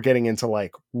then we're getting into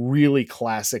like really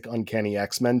classic Uncanny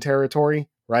X-Men territory,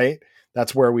 right?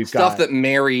 That's where we've stuff got that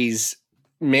marries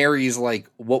like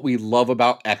what we love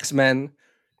about X-Men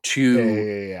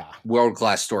to yeah.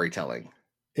 world-class storytelling.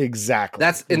 Exactly.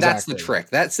 That's the trick.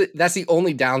 That's the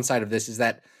only downside of this is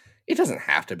that it doesn't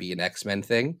have to be an X-Men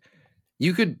thing.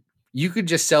 You could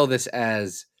just sell this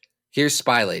as here's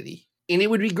Spy Lady, and it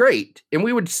would be great, and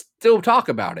we would still talk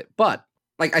about it. But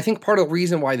like, I think part of the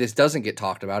reason why this doesn't get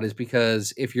talked about is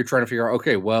because if you're trying to figure out,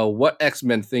 okay, well, what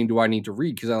X-Men thing do I need to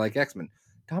read because I like X-Men?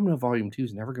 Domino Volume 2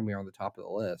 is never going to be on the top of the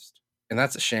list, and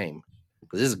that's a shame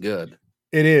because this is good.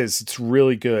 It is. It's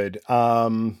really good. Oh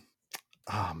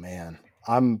man.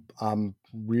 I'm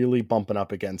really bumping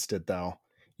up against it though.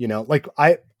 You know, like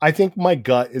I think my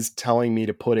gut is telling me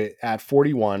to put it at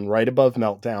 41, right above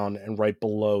Meltdown and right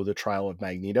below The Trial of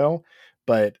Magneto.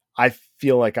 But I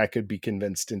feel like I could be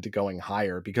convinced into going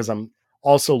higher because I'm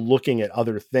also looking at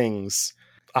other things.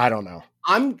 I don't know.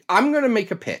 I'm going to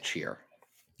make a pitch here.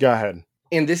 Go ahead.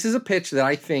 And this is a pitch that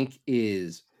I think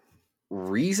is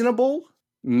reasonable,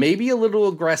 maybe a little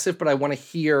aggressive, but I want us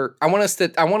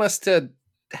to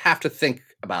have to think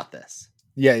about this.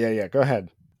 Yeah. Go ahead.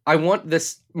 I want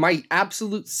this. My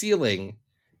absolute ceiling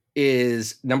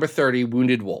is number 30,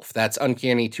 Wounded Wolf. That's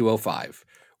Uncanny 205,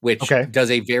 which does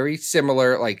a very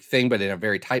similar like thing, but in a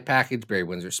very tight package. Barry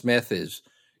Windsor Smith is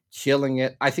killing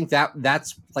it. I think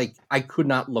that's like, I could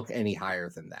not look any higher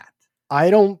than that.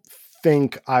 I don't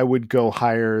think I would go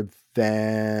higher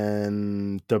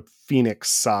than the Phoenix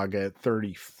Saga at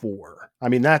 34. I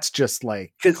mean, that's just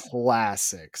like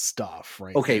classic stuff,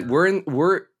 right? Okay,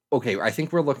 there. I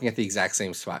think we're looking at the exact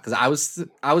same spot because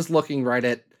I was looking right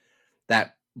at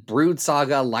that Brood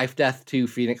Saga, Life Death 2,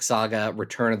 Phoenix Saga,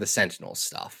 Return of the Sentinels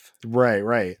stuff.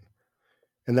 Right.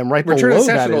 And then right Return below of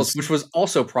the Sentinels, that is, which was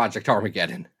also Project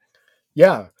Armageddon.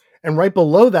 Yeah. And right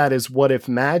below that is What If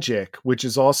Magic, which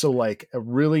is also like a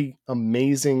really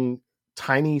amazing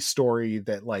tiny story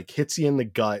that like hits you in the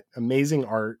gut. Amazing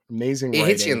art, amazing writing. It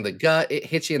hits you in the gut. It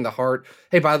hits you in the heart.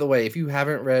 Hey, by the way, if you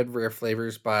haven't read Rare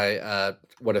Flavors by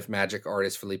What If Magic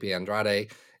artist Felipe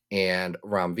Andrade and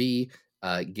Ram V,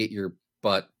 get your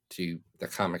butt to the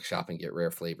comic shop and get Rare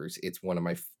Flavors. It's one of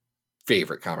my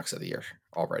favorite comics of the year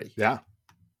already. Yeah,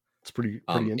 it's pretty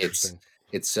interesting.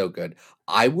 It's so good.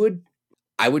 I would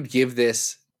give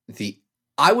this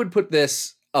I would put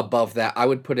this above that. I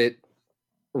would put it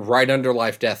right under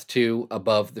Life Death 2,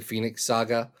 above the Phoenix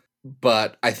Saga.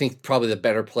 But I think probably the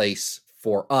better place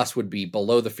for us would be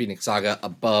below the Phoenix Saga,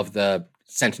 above the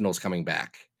Sentinels coming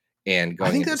back and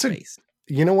going into space.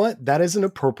 You know what? That is an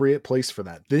appropriate place for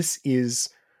that. This is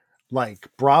like,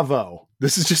 bravo.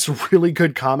 This is just really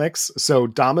good comics. So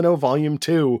Domino Volume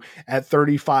 2 at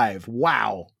 35.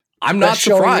 Wow. I'm not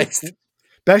surprised.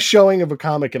 Best showing of a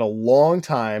comic in a long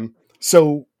time.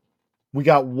 So we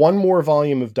got one more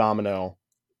volume of Domino.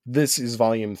 This is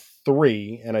volume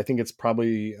 3, and I think it's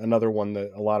probably another one that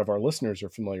a lot of our listeners are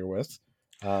familiar with.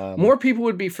 More people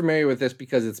would be familiar with this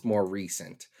because it's more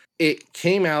recent. It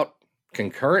came out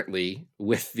concurrently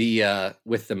with the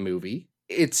movie.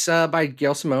 It's by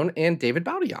Gail Simone and David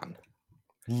Baudian.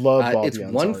 Love Baudian's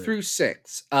it's 1 art. through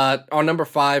 6. On number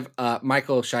 5,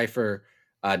 Michael Schiffer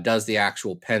does the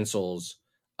actual pencils,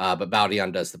 but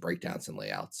Baudian does the breakdowns and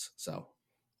layouts. So.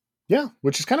 Yeah,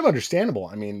 which is kind of understandable.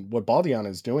 I mean, what Baudian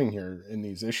is doing here in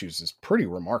these issues is pretty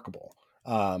remarkable.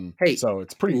 So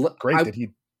it's pretty great that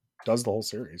he does the whole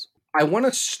series. I want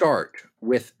to start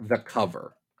with the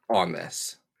cover on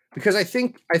this because I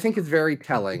think it's very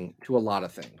telling to a lot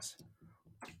of things.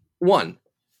 One,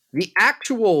 the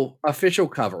actual official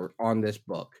cover on this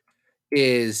book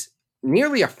is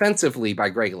nearly offensively by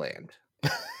Greg Land.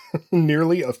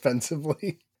 Nearly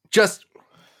offensively? Just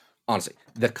honestly,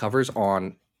 the cover's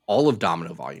on all of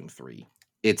Domino Volume 3.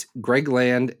 It's Greg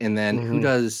Land, and then who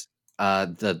does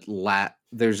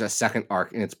there's a second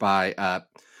arc, and it's by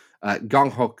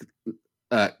Gong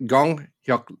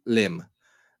Hyuk Lim,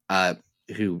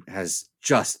 who has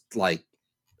just like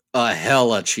a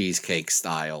hella cheesecake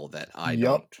style that I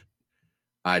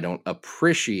don't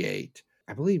appreciate.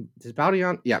 I believe is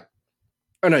Baudian. Yeah.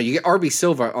 Oh no, you get RB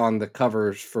Silva on the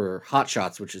covers for Hot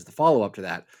Shots, which is the follow-up to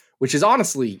that, which is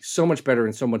honestly so much better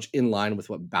and so much in line with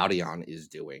what Baudian is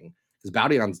doing. Because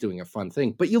Baudian's doing a fun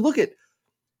thing. But you look at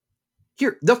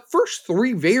here, the first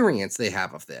 3 variants they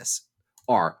have of this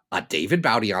are a David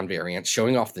Baudian variant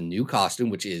showing off the new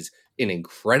costume, which is an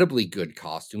incredibly good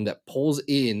costume that pulls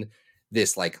in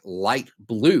this like light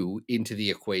blue into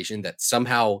the equation that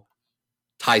somehow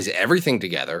ties everything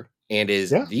together and is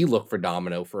the look for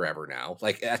Domino forever now.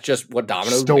 Like, that's just what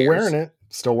Domino still wears. wearing it.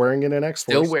 Still wearing it in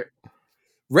X-Force.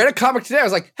 Read a comic today. I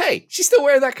was like, hey, she's still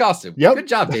wearing that costume. Yep. Good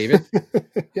job, David.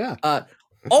 Yeah.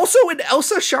 Also in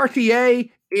Elsa Chartier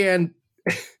and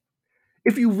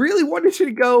if you really wanted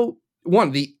to go,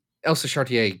 the Elsa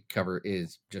Chartier cover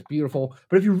is just beautiful.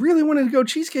 But if you really wanted to go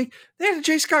cheesecake, they had a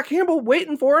J. Scott Campbell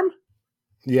waiting for him.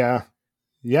 Yeah.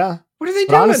 Yeah. What are they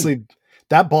But doing? honestly,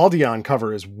 that Baldion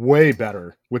cover is way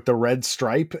better with the red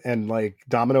stripe and like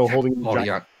Domino holding the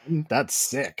giant. That's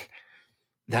sick.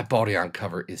 That Baldion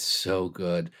cover is so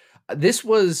good. I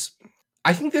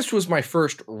think this was my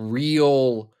first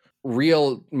real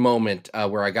moment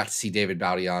where I got to see David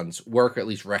Baldion's work, or at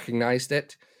least recognized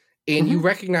it. And you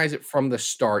recognize it from the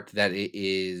start that it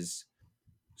is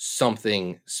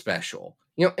something special.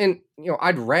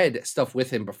 I'd read stuff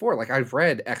with him before. Like I've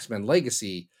read X-Men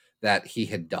Legacy that he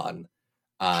had done.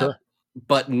 Sure.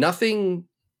 But nothing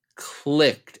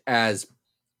clicked as,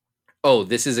 oh,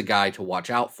 this is a guy to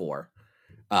watch out for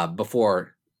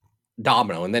before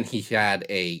Domino. And then he had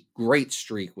a great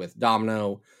streak with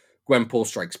Domino, Gwenpool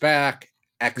Strikes Back,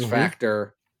 X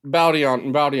Factor,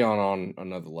 Baldion on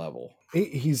another level.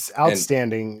 He's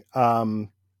outstanding.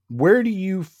 Where do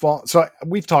you fall? So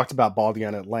we've talked about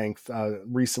Baldion at length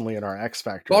recently in our X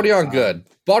Factor. Baldion good.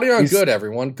 Baldion good,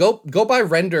 everyone. Go buy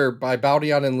Render by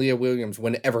Baldion and Leah Williams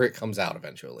whenever it comes out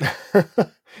eventually.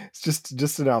 It's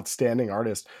just an outstanding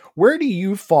artist. Where do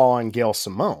you fall on Gail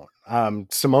Simone?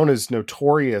 Simone is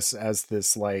notorious as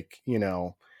this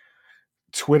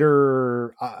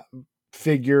Twitter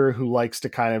figure who likes to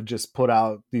kind of just put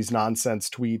out these nonsense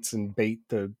tweets and bait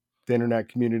the internet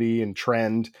community and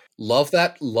trend. Love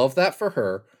that for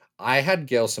her. I had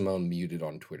Gail Simone muted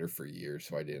on Twitter for years,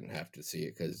 so I didn't have to see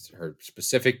it because her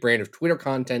specific brand of Twitter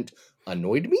content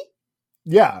annoyed me.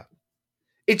 Yeah.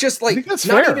 It just like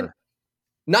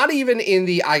not even in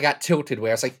the I got tilted way.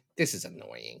 I was like, this is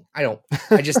annoying.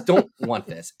 I just don't want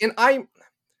this. And I'm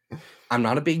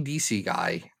not a big DC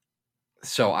guy,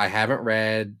 so I haven't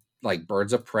read like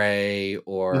Birds of Prey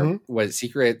or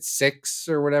Secret Six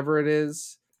or whatever it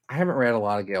is. I haven't read a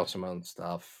lot of Gail Simone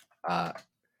stuff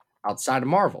outside of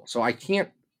Marvel. So I can't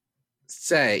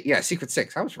say, Secret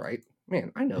Six. I was right.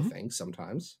 Man, I know things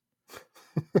sometimes.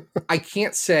 I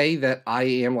can't say that I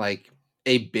am like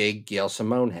a big Gail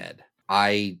Simone head.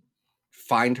 I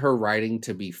find her writing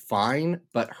to be fine,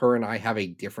 but her and I have a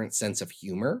different sense of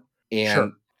humor.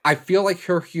 And I feel like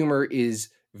her humor is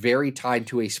very tied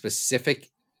to a specific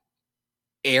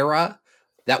era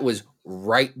that was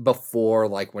right before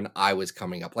like when I was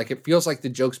coming up. Like it feels like the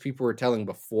jokes people were telling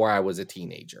before I was a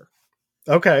teenager.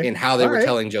 Okay. And how they were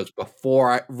telling jokes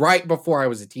right before I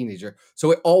was a teenager.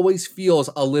 So it always feels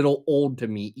a little old to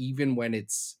me, even when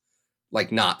it's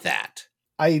like not that.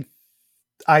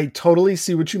 I totally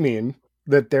see what you mean,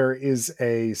 that there is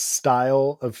a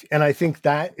style of, and I think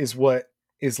that is what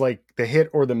is like the hit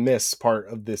or the miss part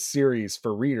of this series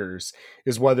for readers,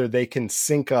 is whether they can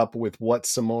sync up with what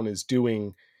Simone is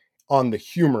doing on the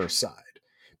humor side.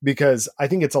 Because I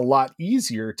think it's a lot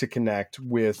easier to connect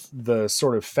with the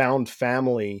sort of found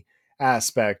family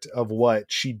aspect of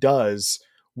what she does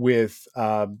with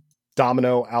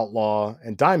Domino, Outlaw,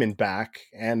 and Diamondback,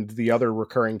 and the other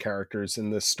recurring characters in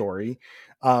this story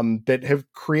that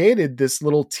have created this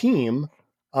little team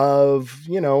of,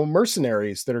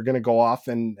 mercenaries that are going to go off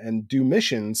and do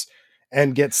missions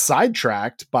and get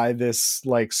sidetracked by this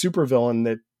like supervillain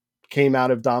that came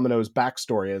out of Domino's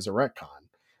backstory as a retcon.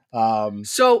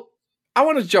 So I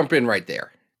want to jump in right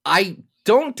there. I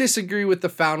don't disagree with the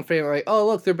found family. Like, oh,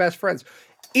 look, they're best friends.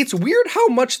 It's weird how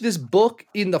much this book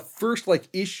in the first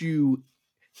issue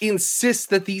insists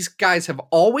that these guys have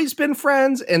always been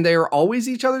friends and they're always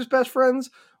each other's best friends,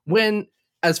 when,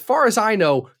 as far as I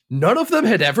know, none of them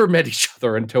had ever met each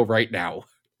other until right now.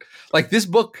 Like this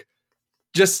book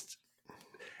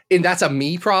and that's a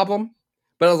me problem.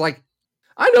 But I was like,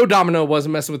 I know Domino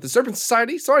wasn't messing with the Serpent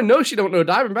Society, so I know she don't know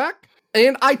Diamondback.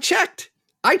 And I checked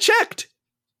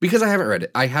because I haven't read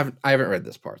it. I haven't read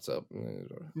this part, so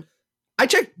I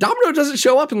checked. Domino doesn't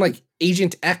show up in like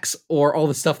Agent X or all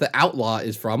the stuff that Outlaw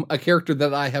is from, a character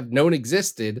that I have known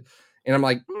existed. And I'm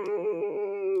like,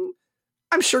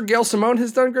 I'm sure Gail Simone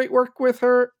has done great work with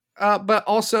her, but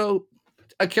also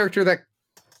a character that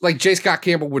like J. Scott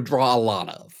Campbell would draw a lot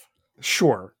of.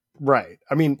 Sure. Right.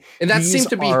 I mean, and that seemed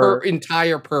to be her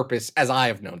entire purpose as I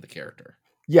have known the character.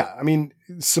 Yeah. I mean,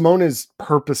 Simone is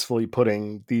purposefully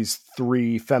putting these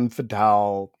three femme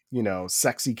fatale,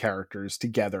 sexy characters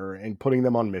together and putting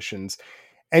them on missions.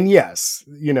 And yes,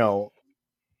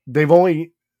 they've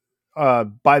only,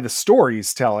 by the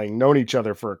stories telling, known each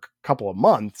other for a couple of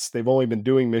months. They've only been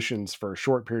doing missions for a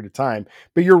short period of time.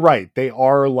 But you're right. They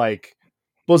are like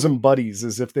bosom buddies,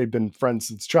 as if they've been friends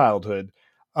since childhood.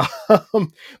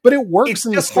 But it works. It's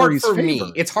in the story's favor. Me.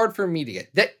 It's hard for me to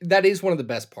get that. That is one of the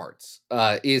best parts.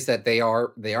 Is that they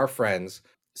are friends.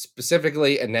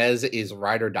 specifically Inez is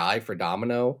ride or die for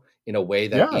Domino in a way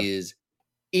that Yeah.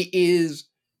 it is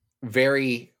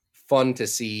very fun to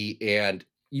see, and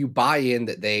you buy in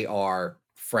that they are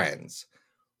friends.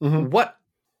 Mhm.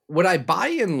 What I buy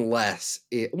in less,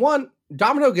 one,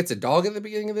 Domino gets a dog at the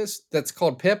beginning of this that's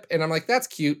called Pip, and I'm like, that's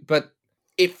cute, but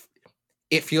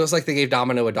it feels like they gave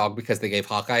Domino a dog because they gave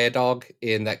Hawkeye a dog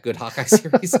in that Good Hawkeye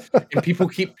series, and people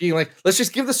keep being like, let's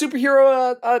just give the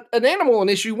superhero an animal in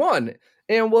issue 1,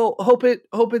 and we'll hope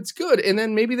it's good, and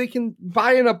then maybe they can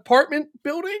buy an apartment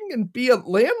building and be a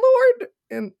landlord.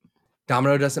 And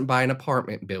Domino doesn't buy an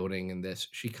apartment building in this;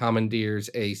 she commandeers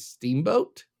a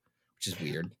steamboat, which is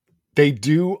weird. They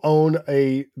do own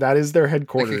that is their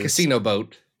headquarters. Like a casino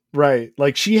boat. Right.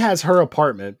 Like she has her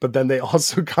apartment, but then they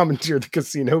also commandeer the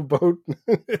casino boat.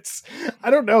 I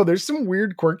don't know. There's some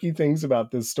weird, quirky things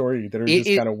about this story that are just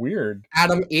kind of weird.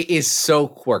 Adam, it is so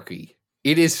quirky.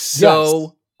 It is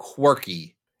so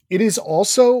quirky. It is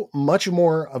also much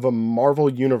more of a Marvel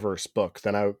Universe book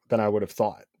than I would have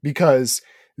thought, because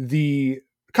the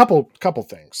couple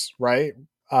things, right?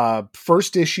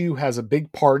 First issue has a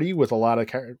big party with a lot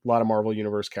of Marvel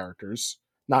Universe characters,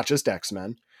 not just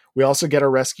X-Men. We also get a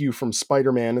rescue from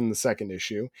Spider-Man in the second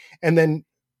issue. And then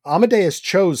Amadeus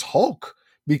Cho's Hulk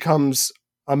becomes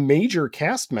a major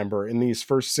cast member in these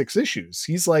first 6 issues.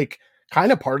 He's like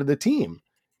kind of part of the team.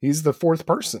 He's the 4th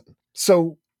person.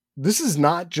 So this is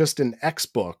not just an X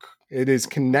book. It is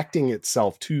connecting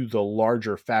itself to the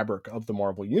larger fabric of the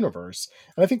Marvel Universe.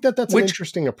 And I think that's an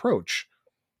interesting approach.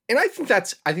 And I think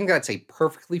that's a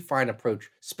perfectly fine approach,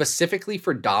 specifically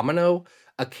for Domino,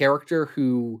 a character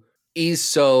who is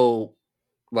so,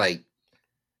 like,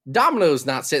 Domino's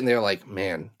not sitting there like,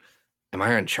 man, am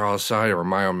I on Charles' side or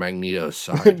am I on Magneto's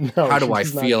side? No, how do I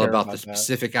feel about the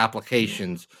specific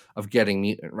applications of getting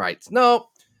mutant rights? No,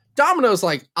 Domino's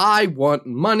like, I want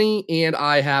money and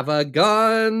I have a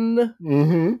gun.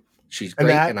 Mm-hmm. She's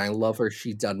great and I love her.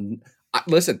 She's done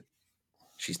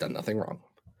nothing wrong.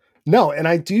 No, and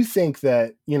I do think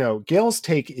that, Gail's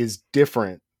take is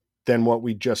different than what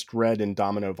we just read in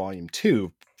Domino Volume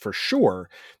 2, for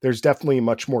sure. There's definitely a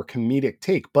much more comedic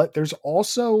take, but there's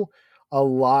also a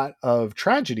lot of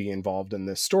tragedy involved in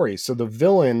this story. So the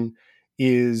villain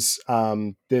is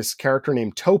this character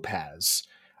named Topaz,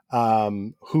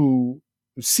 who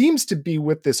seems to be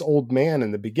with this old man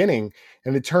in the beginning,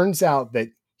 and it turns out that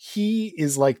he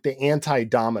is like the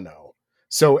anti-Domino.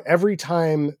 So every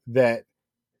time that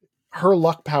her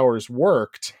luck powers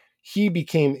worked, he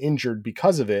became injured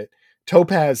because of it.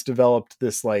 Topaz developed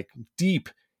this like deep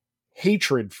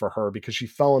hatred for her because she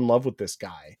fell in love with this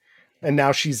guy. And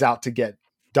now she's out to get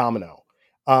Domino,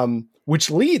 which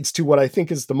leads to what I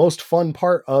think is the most fun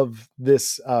part of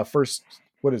this first.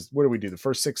 What do we do? The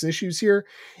first 6 issues here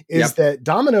is that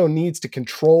Domino needs to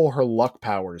control her luck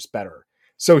powers better.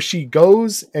 So she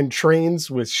goes and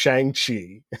trains with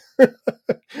Shang-Chi,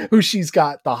 who she's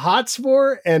got the hots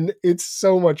for, and it's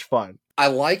so much fun. I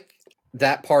like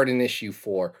that part in issue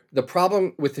 4. The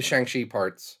problem with the Shang-Chi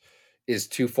parts is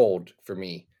twofold for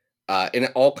me. And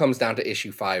it all comes down to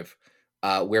issue 5,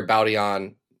 where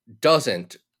Baudion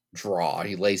doesn't draw.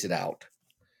 He lays it out.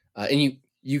 And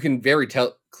you can very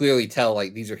clearly tell,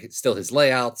 like, these are still his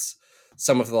layouts.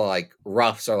 Some of the, like,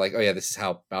 roughs are like, oh yeah, this is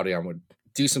how Baudion would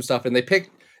do some stuff. And they pick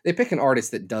an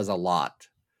artist that does a lot.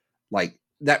 Like,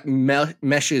 that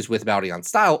meshes with Baudion's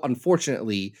style.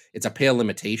 Unfortunately, it's a pale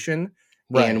imitation.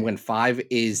 Right. And when 5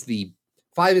 is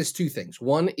 2 things.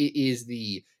 One, it is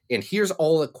and here's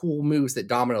all the cool moves that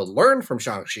Domino learned from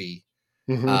Shang-Chi.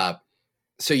 Mm-hmm.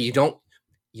 So you don't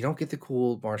get the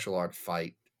cool martial art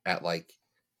fight at, like,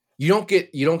 you don't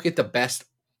get the best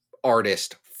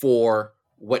artist for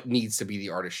what needs to be the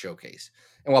artist showcase.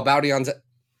 And while Baudion's,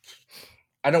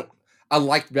 I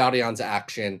liked Baudion's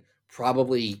action,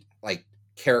 probably like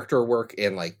character work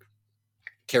and like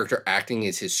character acting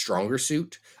is his stronger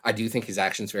suit. I do think his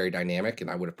action's very dynamic,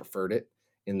 and I would have preferred it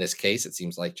in this case. It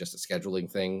seems like just a scheduling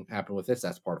thing happened with this.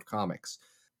 That's part of comics.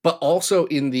 But also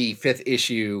in the 5th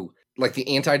issue, like,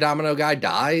 the anti-Domino guy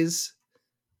dies,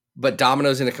 but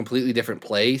Domino's in a completely different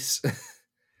place.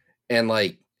 And,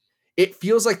 like, it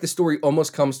feels like the story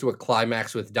almost comes to a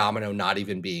climax with Domino not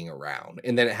even being around.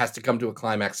 And then it has to come to a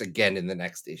climax again in the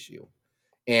next issue.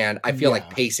 And I feel like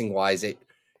pacing wise, it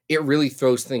really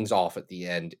throws things off at the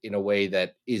end in a way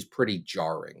that is pretty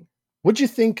jarring. What'd you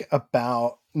think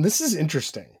about, this is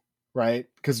interesting, right?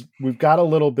 Because we've got a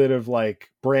little bit of like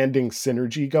branding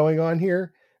synergy going on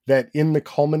here, that in the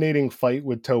culminating fight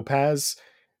with Topaz,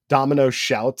 Domino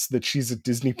shouts that she's a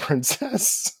Disney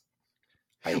princess.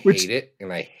 I hate it,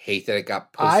 and I hate that it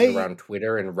got posted around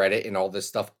Twitter and Reddit and all this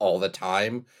stuff all the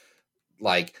time.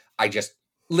 Like,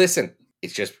 Listen,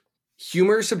 it's just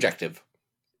humor is subjective.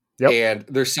 Yep. And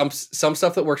there's some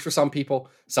stuff that works for some people,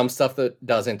 some stuff that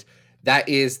doesn't. That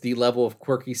is the level of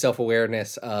quirky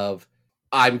self-awareness of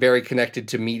I'm very connected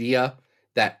to media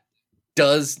that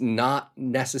does not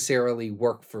necessarily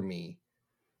work for me,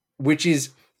 which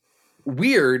is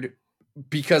weird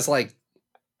because, like,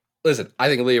 listen, I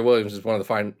think Leah Williams is one of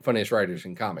the funniest writers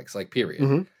in comics, like, period.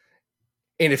 Mhm.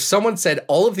 And if someone said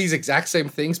all of these exact same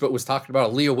things but was talking about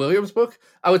a Leah Williams book,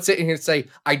 I would sit in here and say,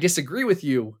 I disagree with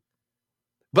you.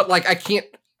 But, like, I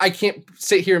can't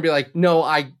sit here and be like, no,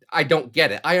 I don't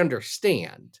get it. I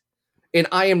understand. And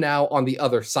I am now on the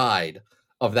other side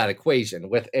of that equation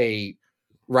with a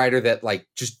writer that, like,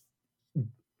 just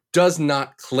does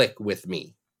not click with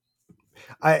me.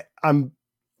 I'm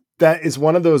that is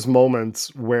one of those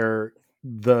moments where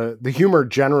the humor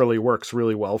generally works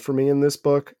really well for me in this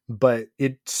book, but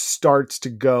it starts to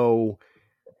go,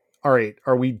 all right,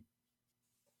 are we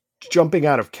jumping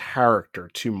out of character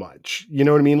too much? You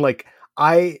know what I mean? Like,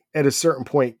 I, at a certain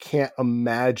point, can't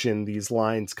imagine these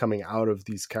lines coming out of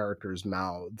these characters'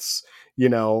 mouths, you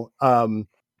know?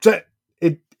 So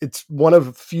it's one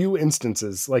of few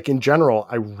instances. Like, in general,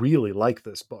 I really like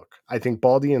this book. I think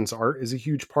Baldian's art is a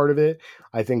huge part of it.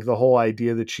 I think the whole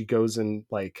idea that she goes and,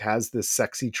 like, has this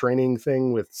sexy training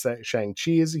thing with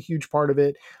Shang-Chi is a huge part of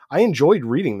it. I enjoyed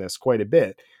reading this quite a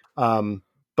bit.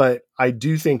 But I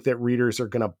do think that readers are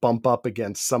going to bump up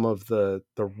against some of the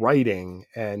writing,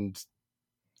 and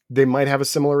they might have a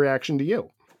similar reaction to you.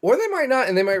 Or they might not,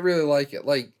 and they might really like it.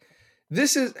 Like,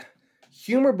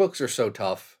 humor books are so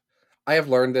tough. I have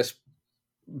learned this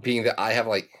being that I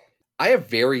have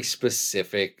very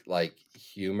specific, like,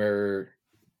 humor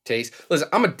taste. Listen,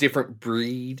 I'm a different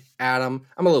breed, Adam.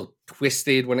 I'm a little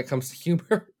twisted when it comes to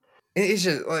humor. And it's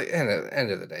just, like, at the end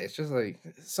of the day, it's just, like,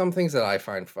 some things that I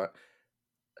find fun.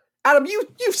 Adam,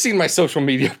 you've seen my social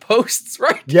media posts,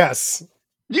 right? Yes.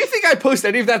 Do you think I post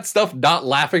any of that stuff not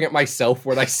laughing at myself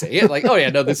when I say it? Like, oh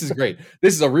yeah, no, this is great.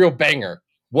 This is a real banger.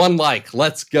 1 like,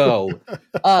 let's go.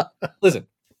 Listen,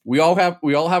 we all have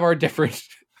our different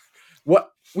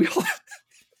we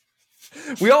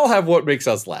all have what makes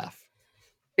us laugh.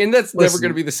 And that's never going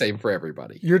to be the same for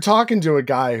everybody. You're talking to a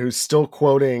guy who's still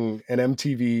quoting an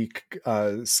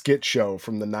MTV skit show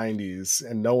from the 90s,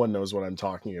 and no one knows what I'm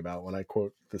talking about when I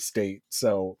quote The State.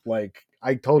 So, like,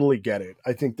 I totally get it.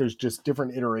 I think there's just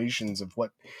different iterations of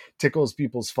what tickles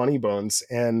people's funny bones.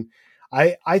 And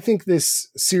I think this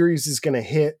series is going to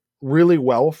hit really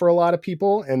well for a lot of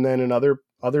people. And then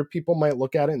other people might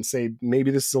look at it and say,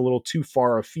 maybe this is a little too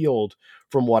far afield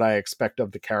from what I expect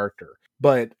of the character.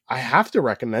 But I have to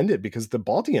recommend it because the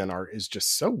Baldian art is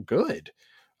just so good.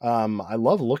 I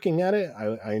love looking at it.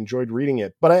 I enjoyed reading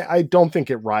it, but I don't think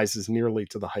it rises nearly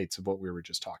to the heights of what we were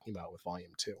just talking about with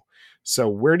Volume 2. So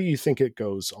where do you think it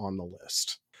goes on the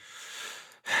list?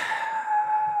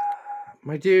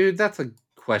 My dude, that's a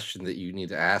question that you need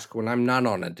to ask when I'm not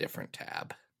on a different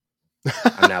tab.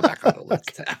 I'm now back on the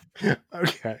list tab.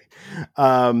 Okay.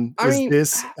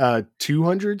 This a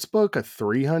 200s book, a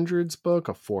 300s book,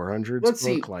 a 400s let's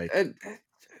book? See. Like,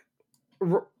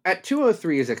 at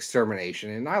 203 is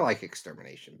Extermination, and I like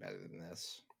Extermination better than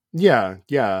this. Yeah.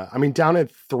 I mean, down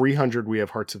at 300, we have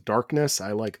Hearts of Darkness.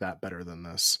 I like that better than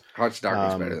this. Hearts of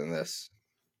Darkness better than this.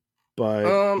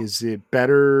 But is it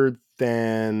better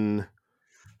than...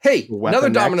 Hey,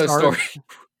 another Domino story.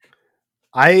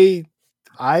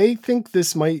 I think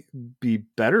this might be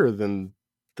better than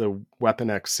the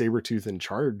Weapon X Sabretooth in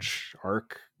Charge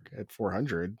arc at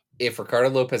 400. If Ricardo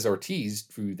Lopez Ortiz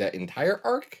drew that entire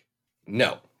arc,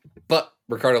 no. But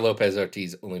Ricardo Lopez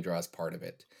Ortiz only draws part of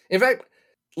it. In fact,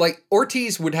 like,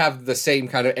 Ortiz would have the same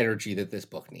kind of energy that this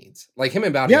book needs. Like, him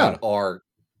and Bounty Hunt are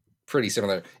pretty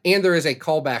similar. And there is a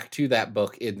callback to that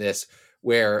book in this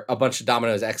where a bunch of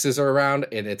Domino's X's are around,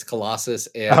 and it's Colossus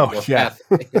and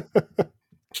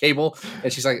Cable,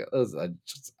 and she's like,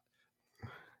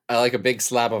 I like a big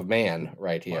slab of man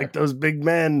right here. Like those big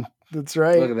men. That's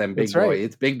right. Look at them big boy. Right.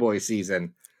 It's big boy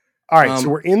season. All right, so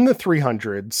we're in the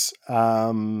 300s.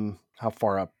 How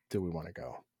far up do we want to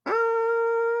go?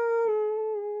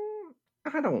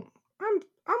 I'm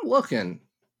looking.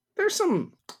 There's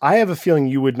some. I have a feeling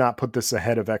you would not put this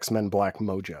ahead of X-Men Black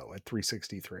Mojo at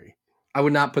 363. I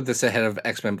would not put this ahead of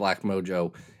X-Men Black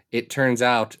Mojo. It turns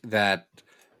out that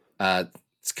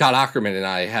Scott Aukerman and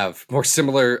I have more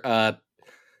similar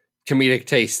comedic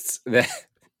tastes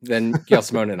than Gail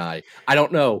Simone and I. I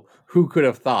don't know who could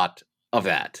have thought of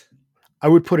that. I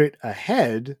would put it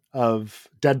ahead of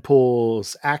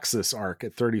Deadpool's Axis arc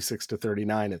at 36 to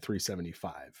 39 at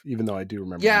 375, even though I do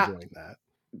remember enjoying that.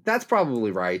 That's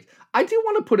probably right. I do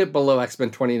want to put it below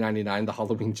X-Men 2099, the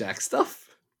Halloween Jack stuff.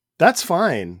 That's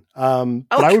fine. I But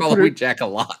I like would put Halloween it, Jack a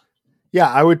lot. yeah,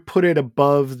 I would put it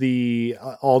above the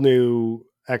all new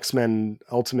X-Men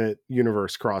Ultimate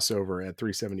Universe crossover at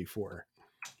 374.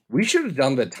 We should have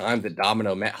done the time that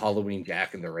Domino met Halloween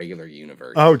Jack in the regular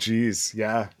universe. Oh, geez.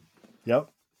 Yeah. Yep.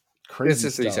 Crazy This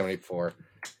is stuff. 374.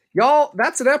 Y'all,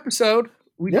 that's an episode.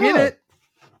 We did Yeah, it.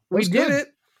 We was did good.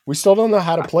 it. We still don't know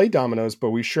how to play dominoes, but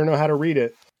we sure know how to read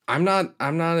it. I'm not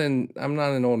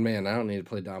an old man. I don't need to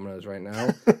play dominoes right now.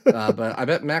 But I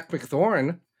bet Mac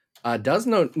McThorne does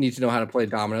need to know how to play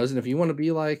dominoes. And if you want to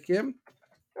be like him,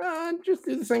 just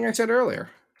do the thing I said earlier.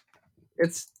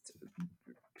 It's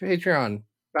Patreon,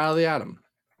 Battle of the Atom.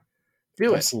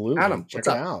 Do Absolutely. it. Adam, Check what's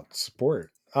it up? out. Support.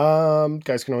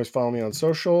 Guys can always follow me on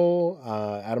social.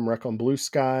 Adam Reck on Blue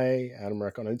Sky, Adam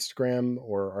Reck on Instagram,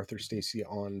 or Arthur Stacy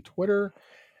on Twitter.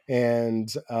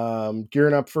 And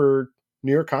gearing up for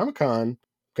New York Comic Con.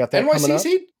 Got that coming up.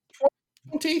 NYCC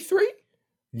 2023?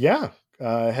 Yeah.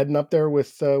 Heading up there with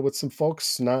some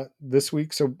folks, not this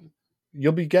week. So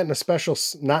you'll be getting a special,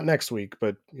 not next week,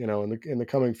 but in the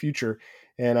coming future.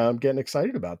 And I'm getting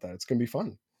excited about that. It's gonna be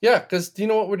fun. Yeah, because do you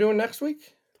know what we're doing next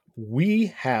week? We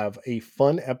have a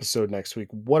fun episode next week.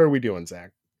 What are we doing,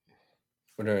 Zach?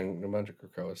 We're doing a bunch of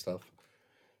Krakoa stuff.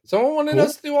 Someone wanted Cool.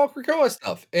 us to do all Krakoa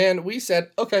stuff, and we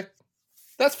said, okay,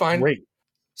 that's fine. Great. Pack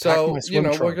So my swim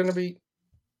we're trunks. gonna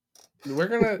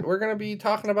be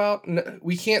talking about.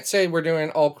 We can't say we're doing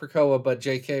all Krakoa, but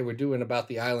JK, we're doing about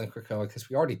the island Krakoa because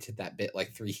we already did that bit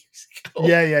like 3 years ago.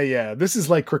 Yeah. This is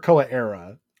like Krakoa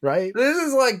era, right? This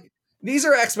is like these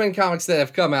are X-Men comics that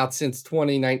have come out since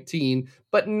 2019,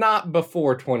 but not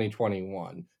before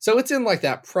 2021. So it's in like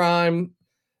that prime,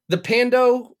 the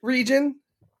Pando region,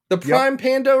 the prime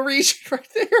Pando region right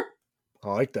there. I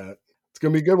like that. It's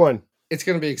gonna be a good one. It's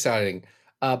going to be exciting.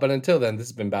 But until then, this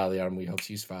has been Battle of the Atom. We hope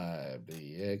you survive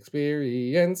the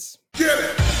experience. Get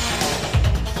it!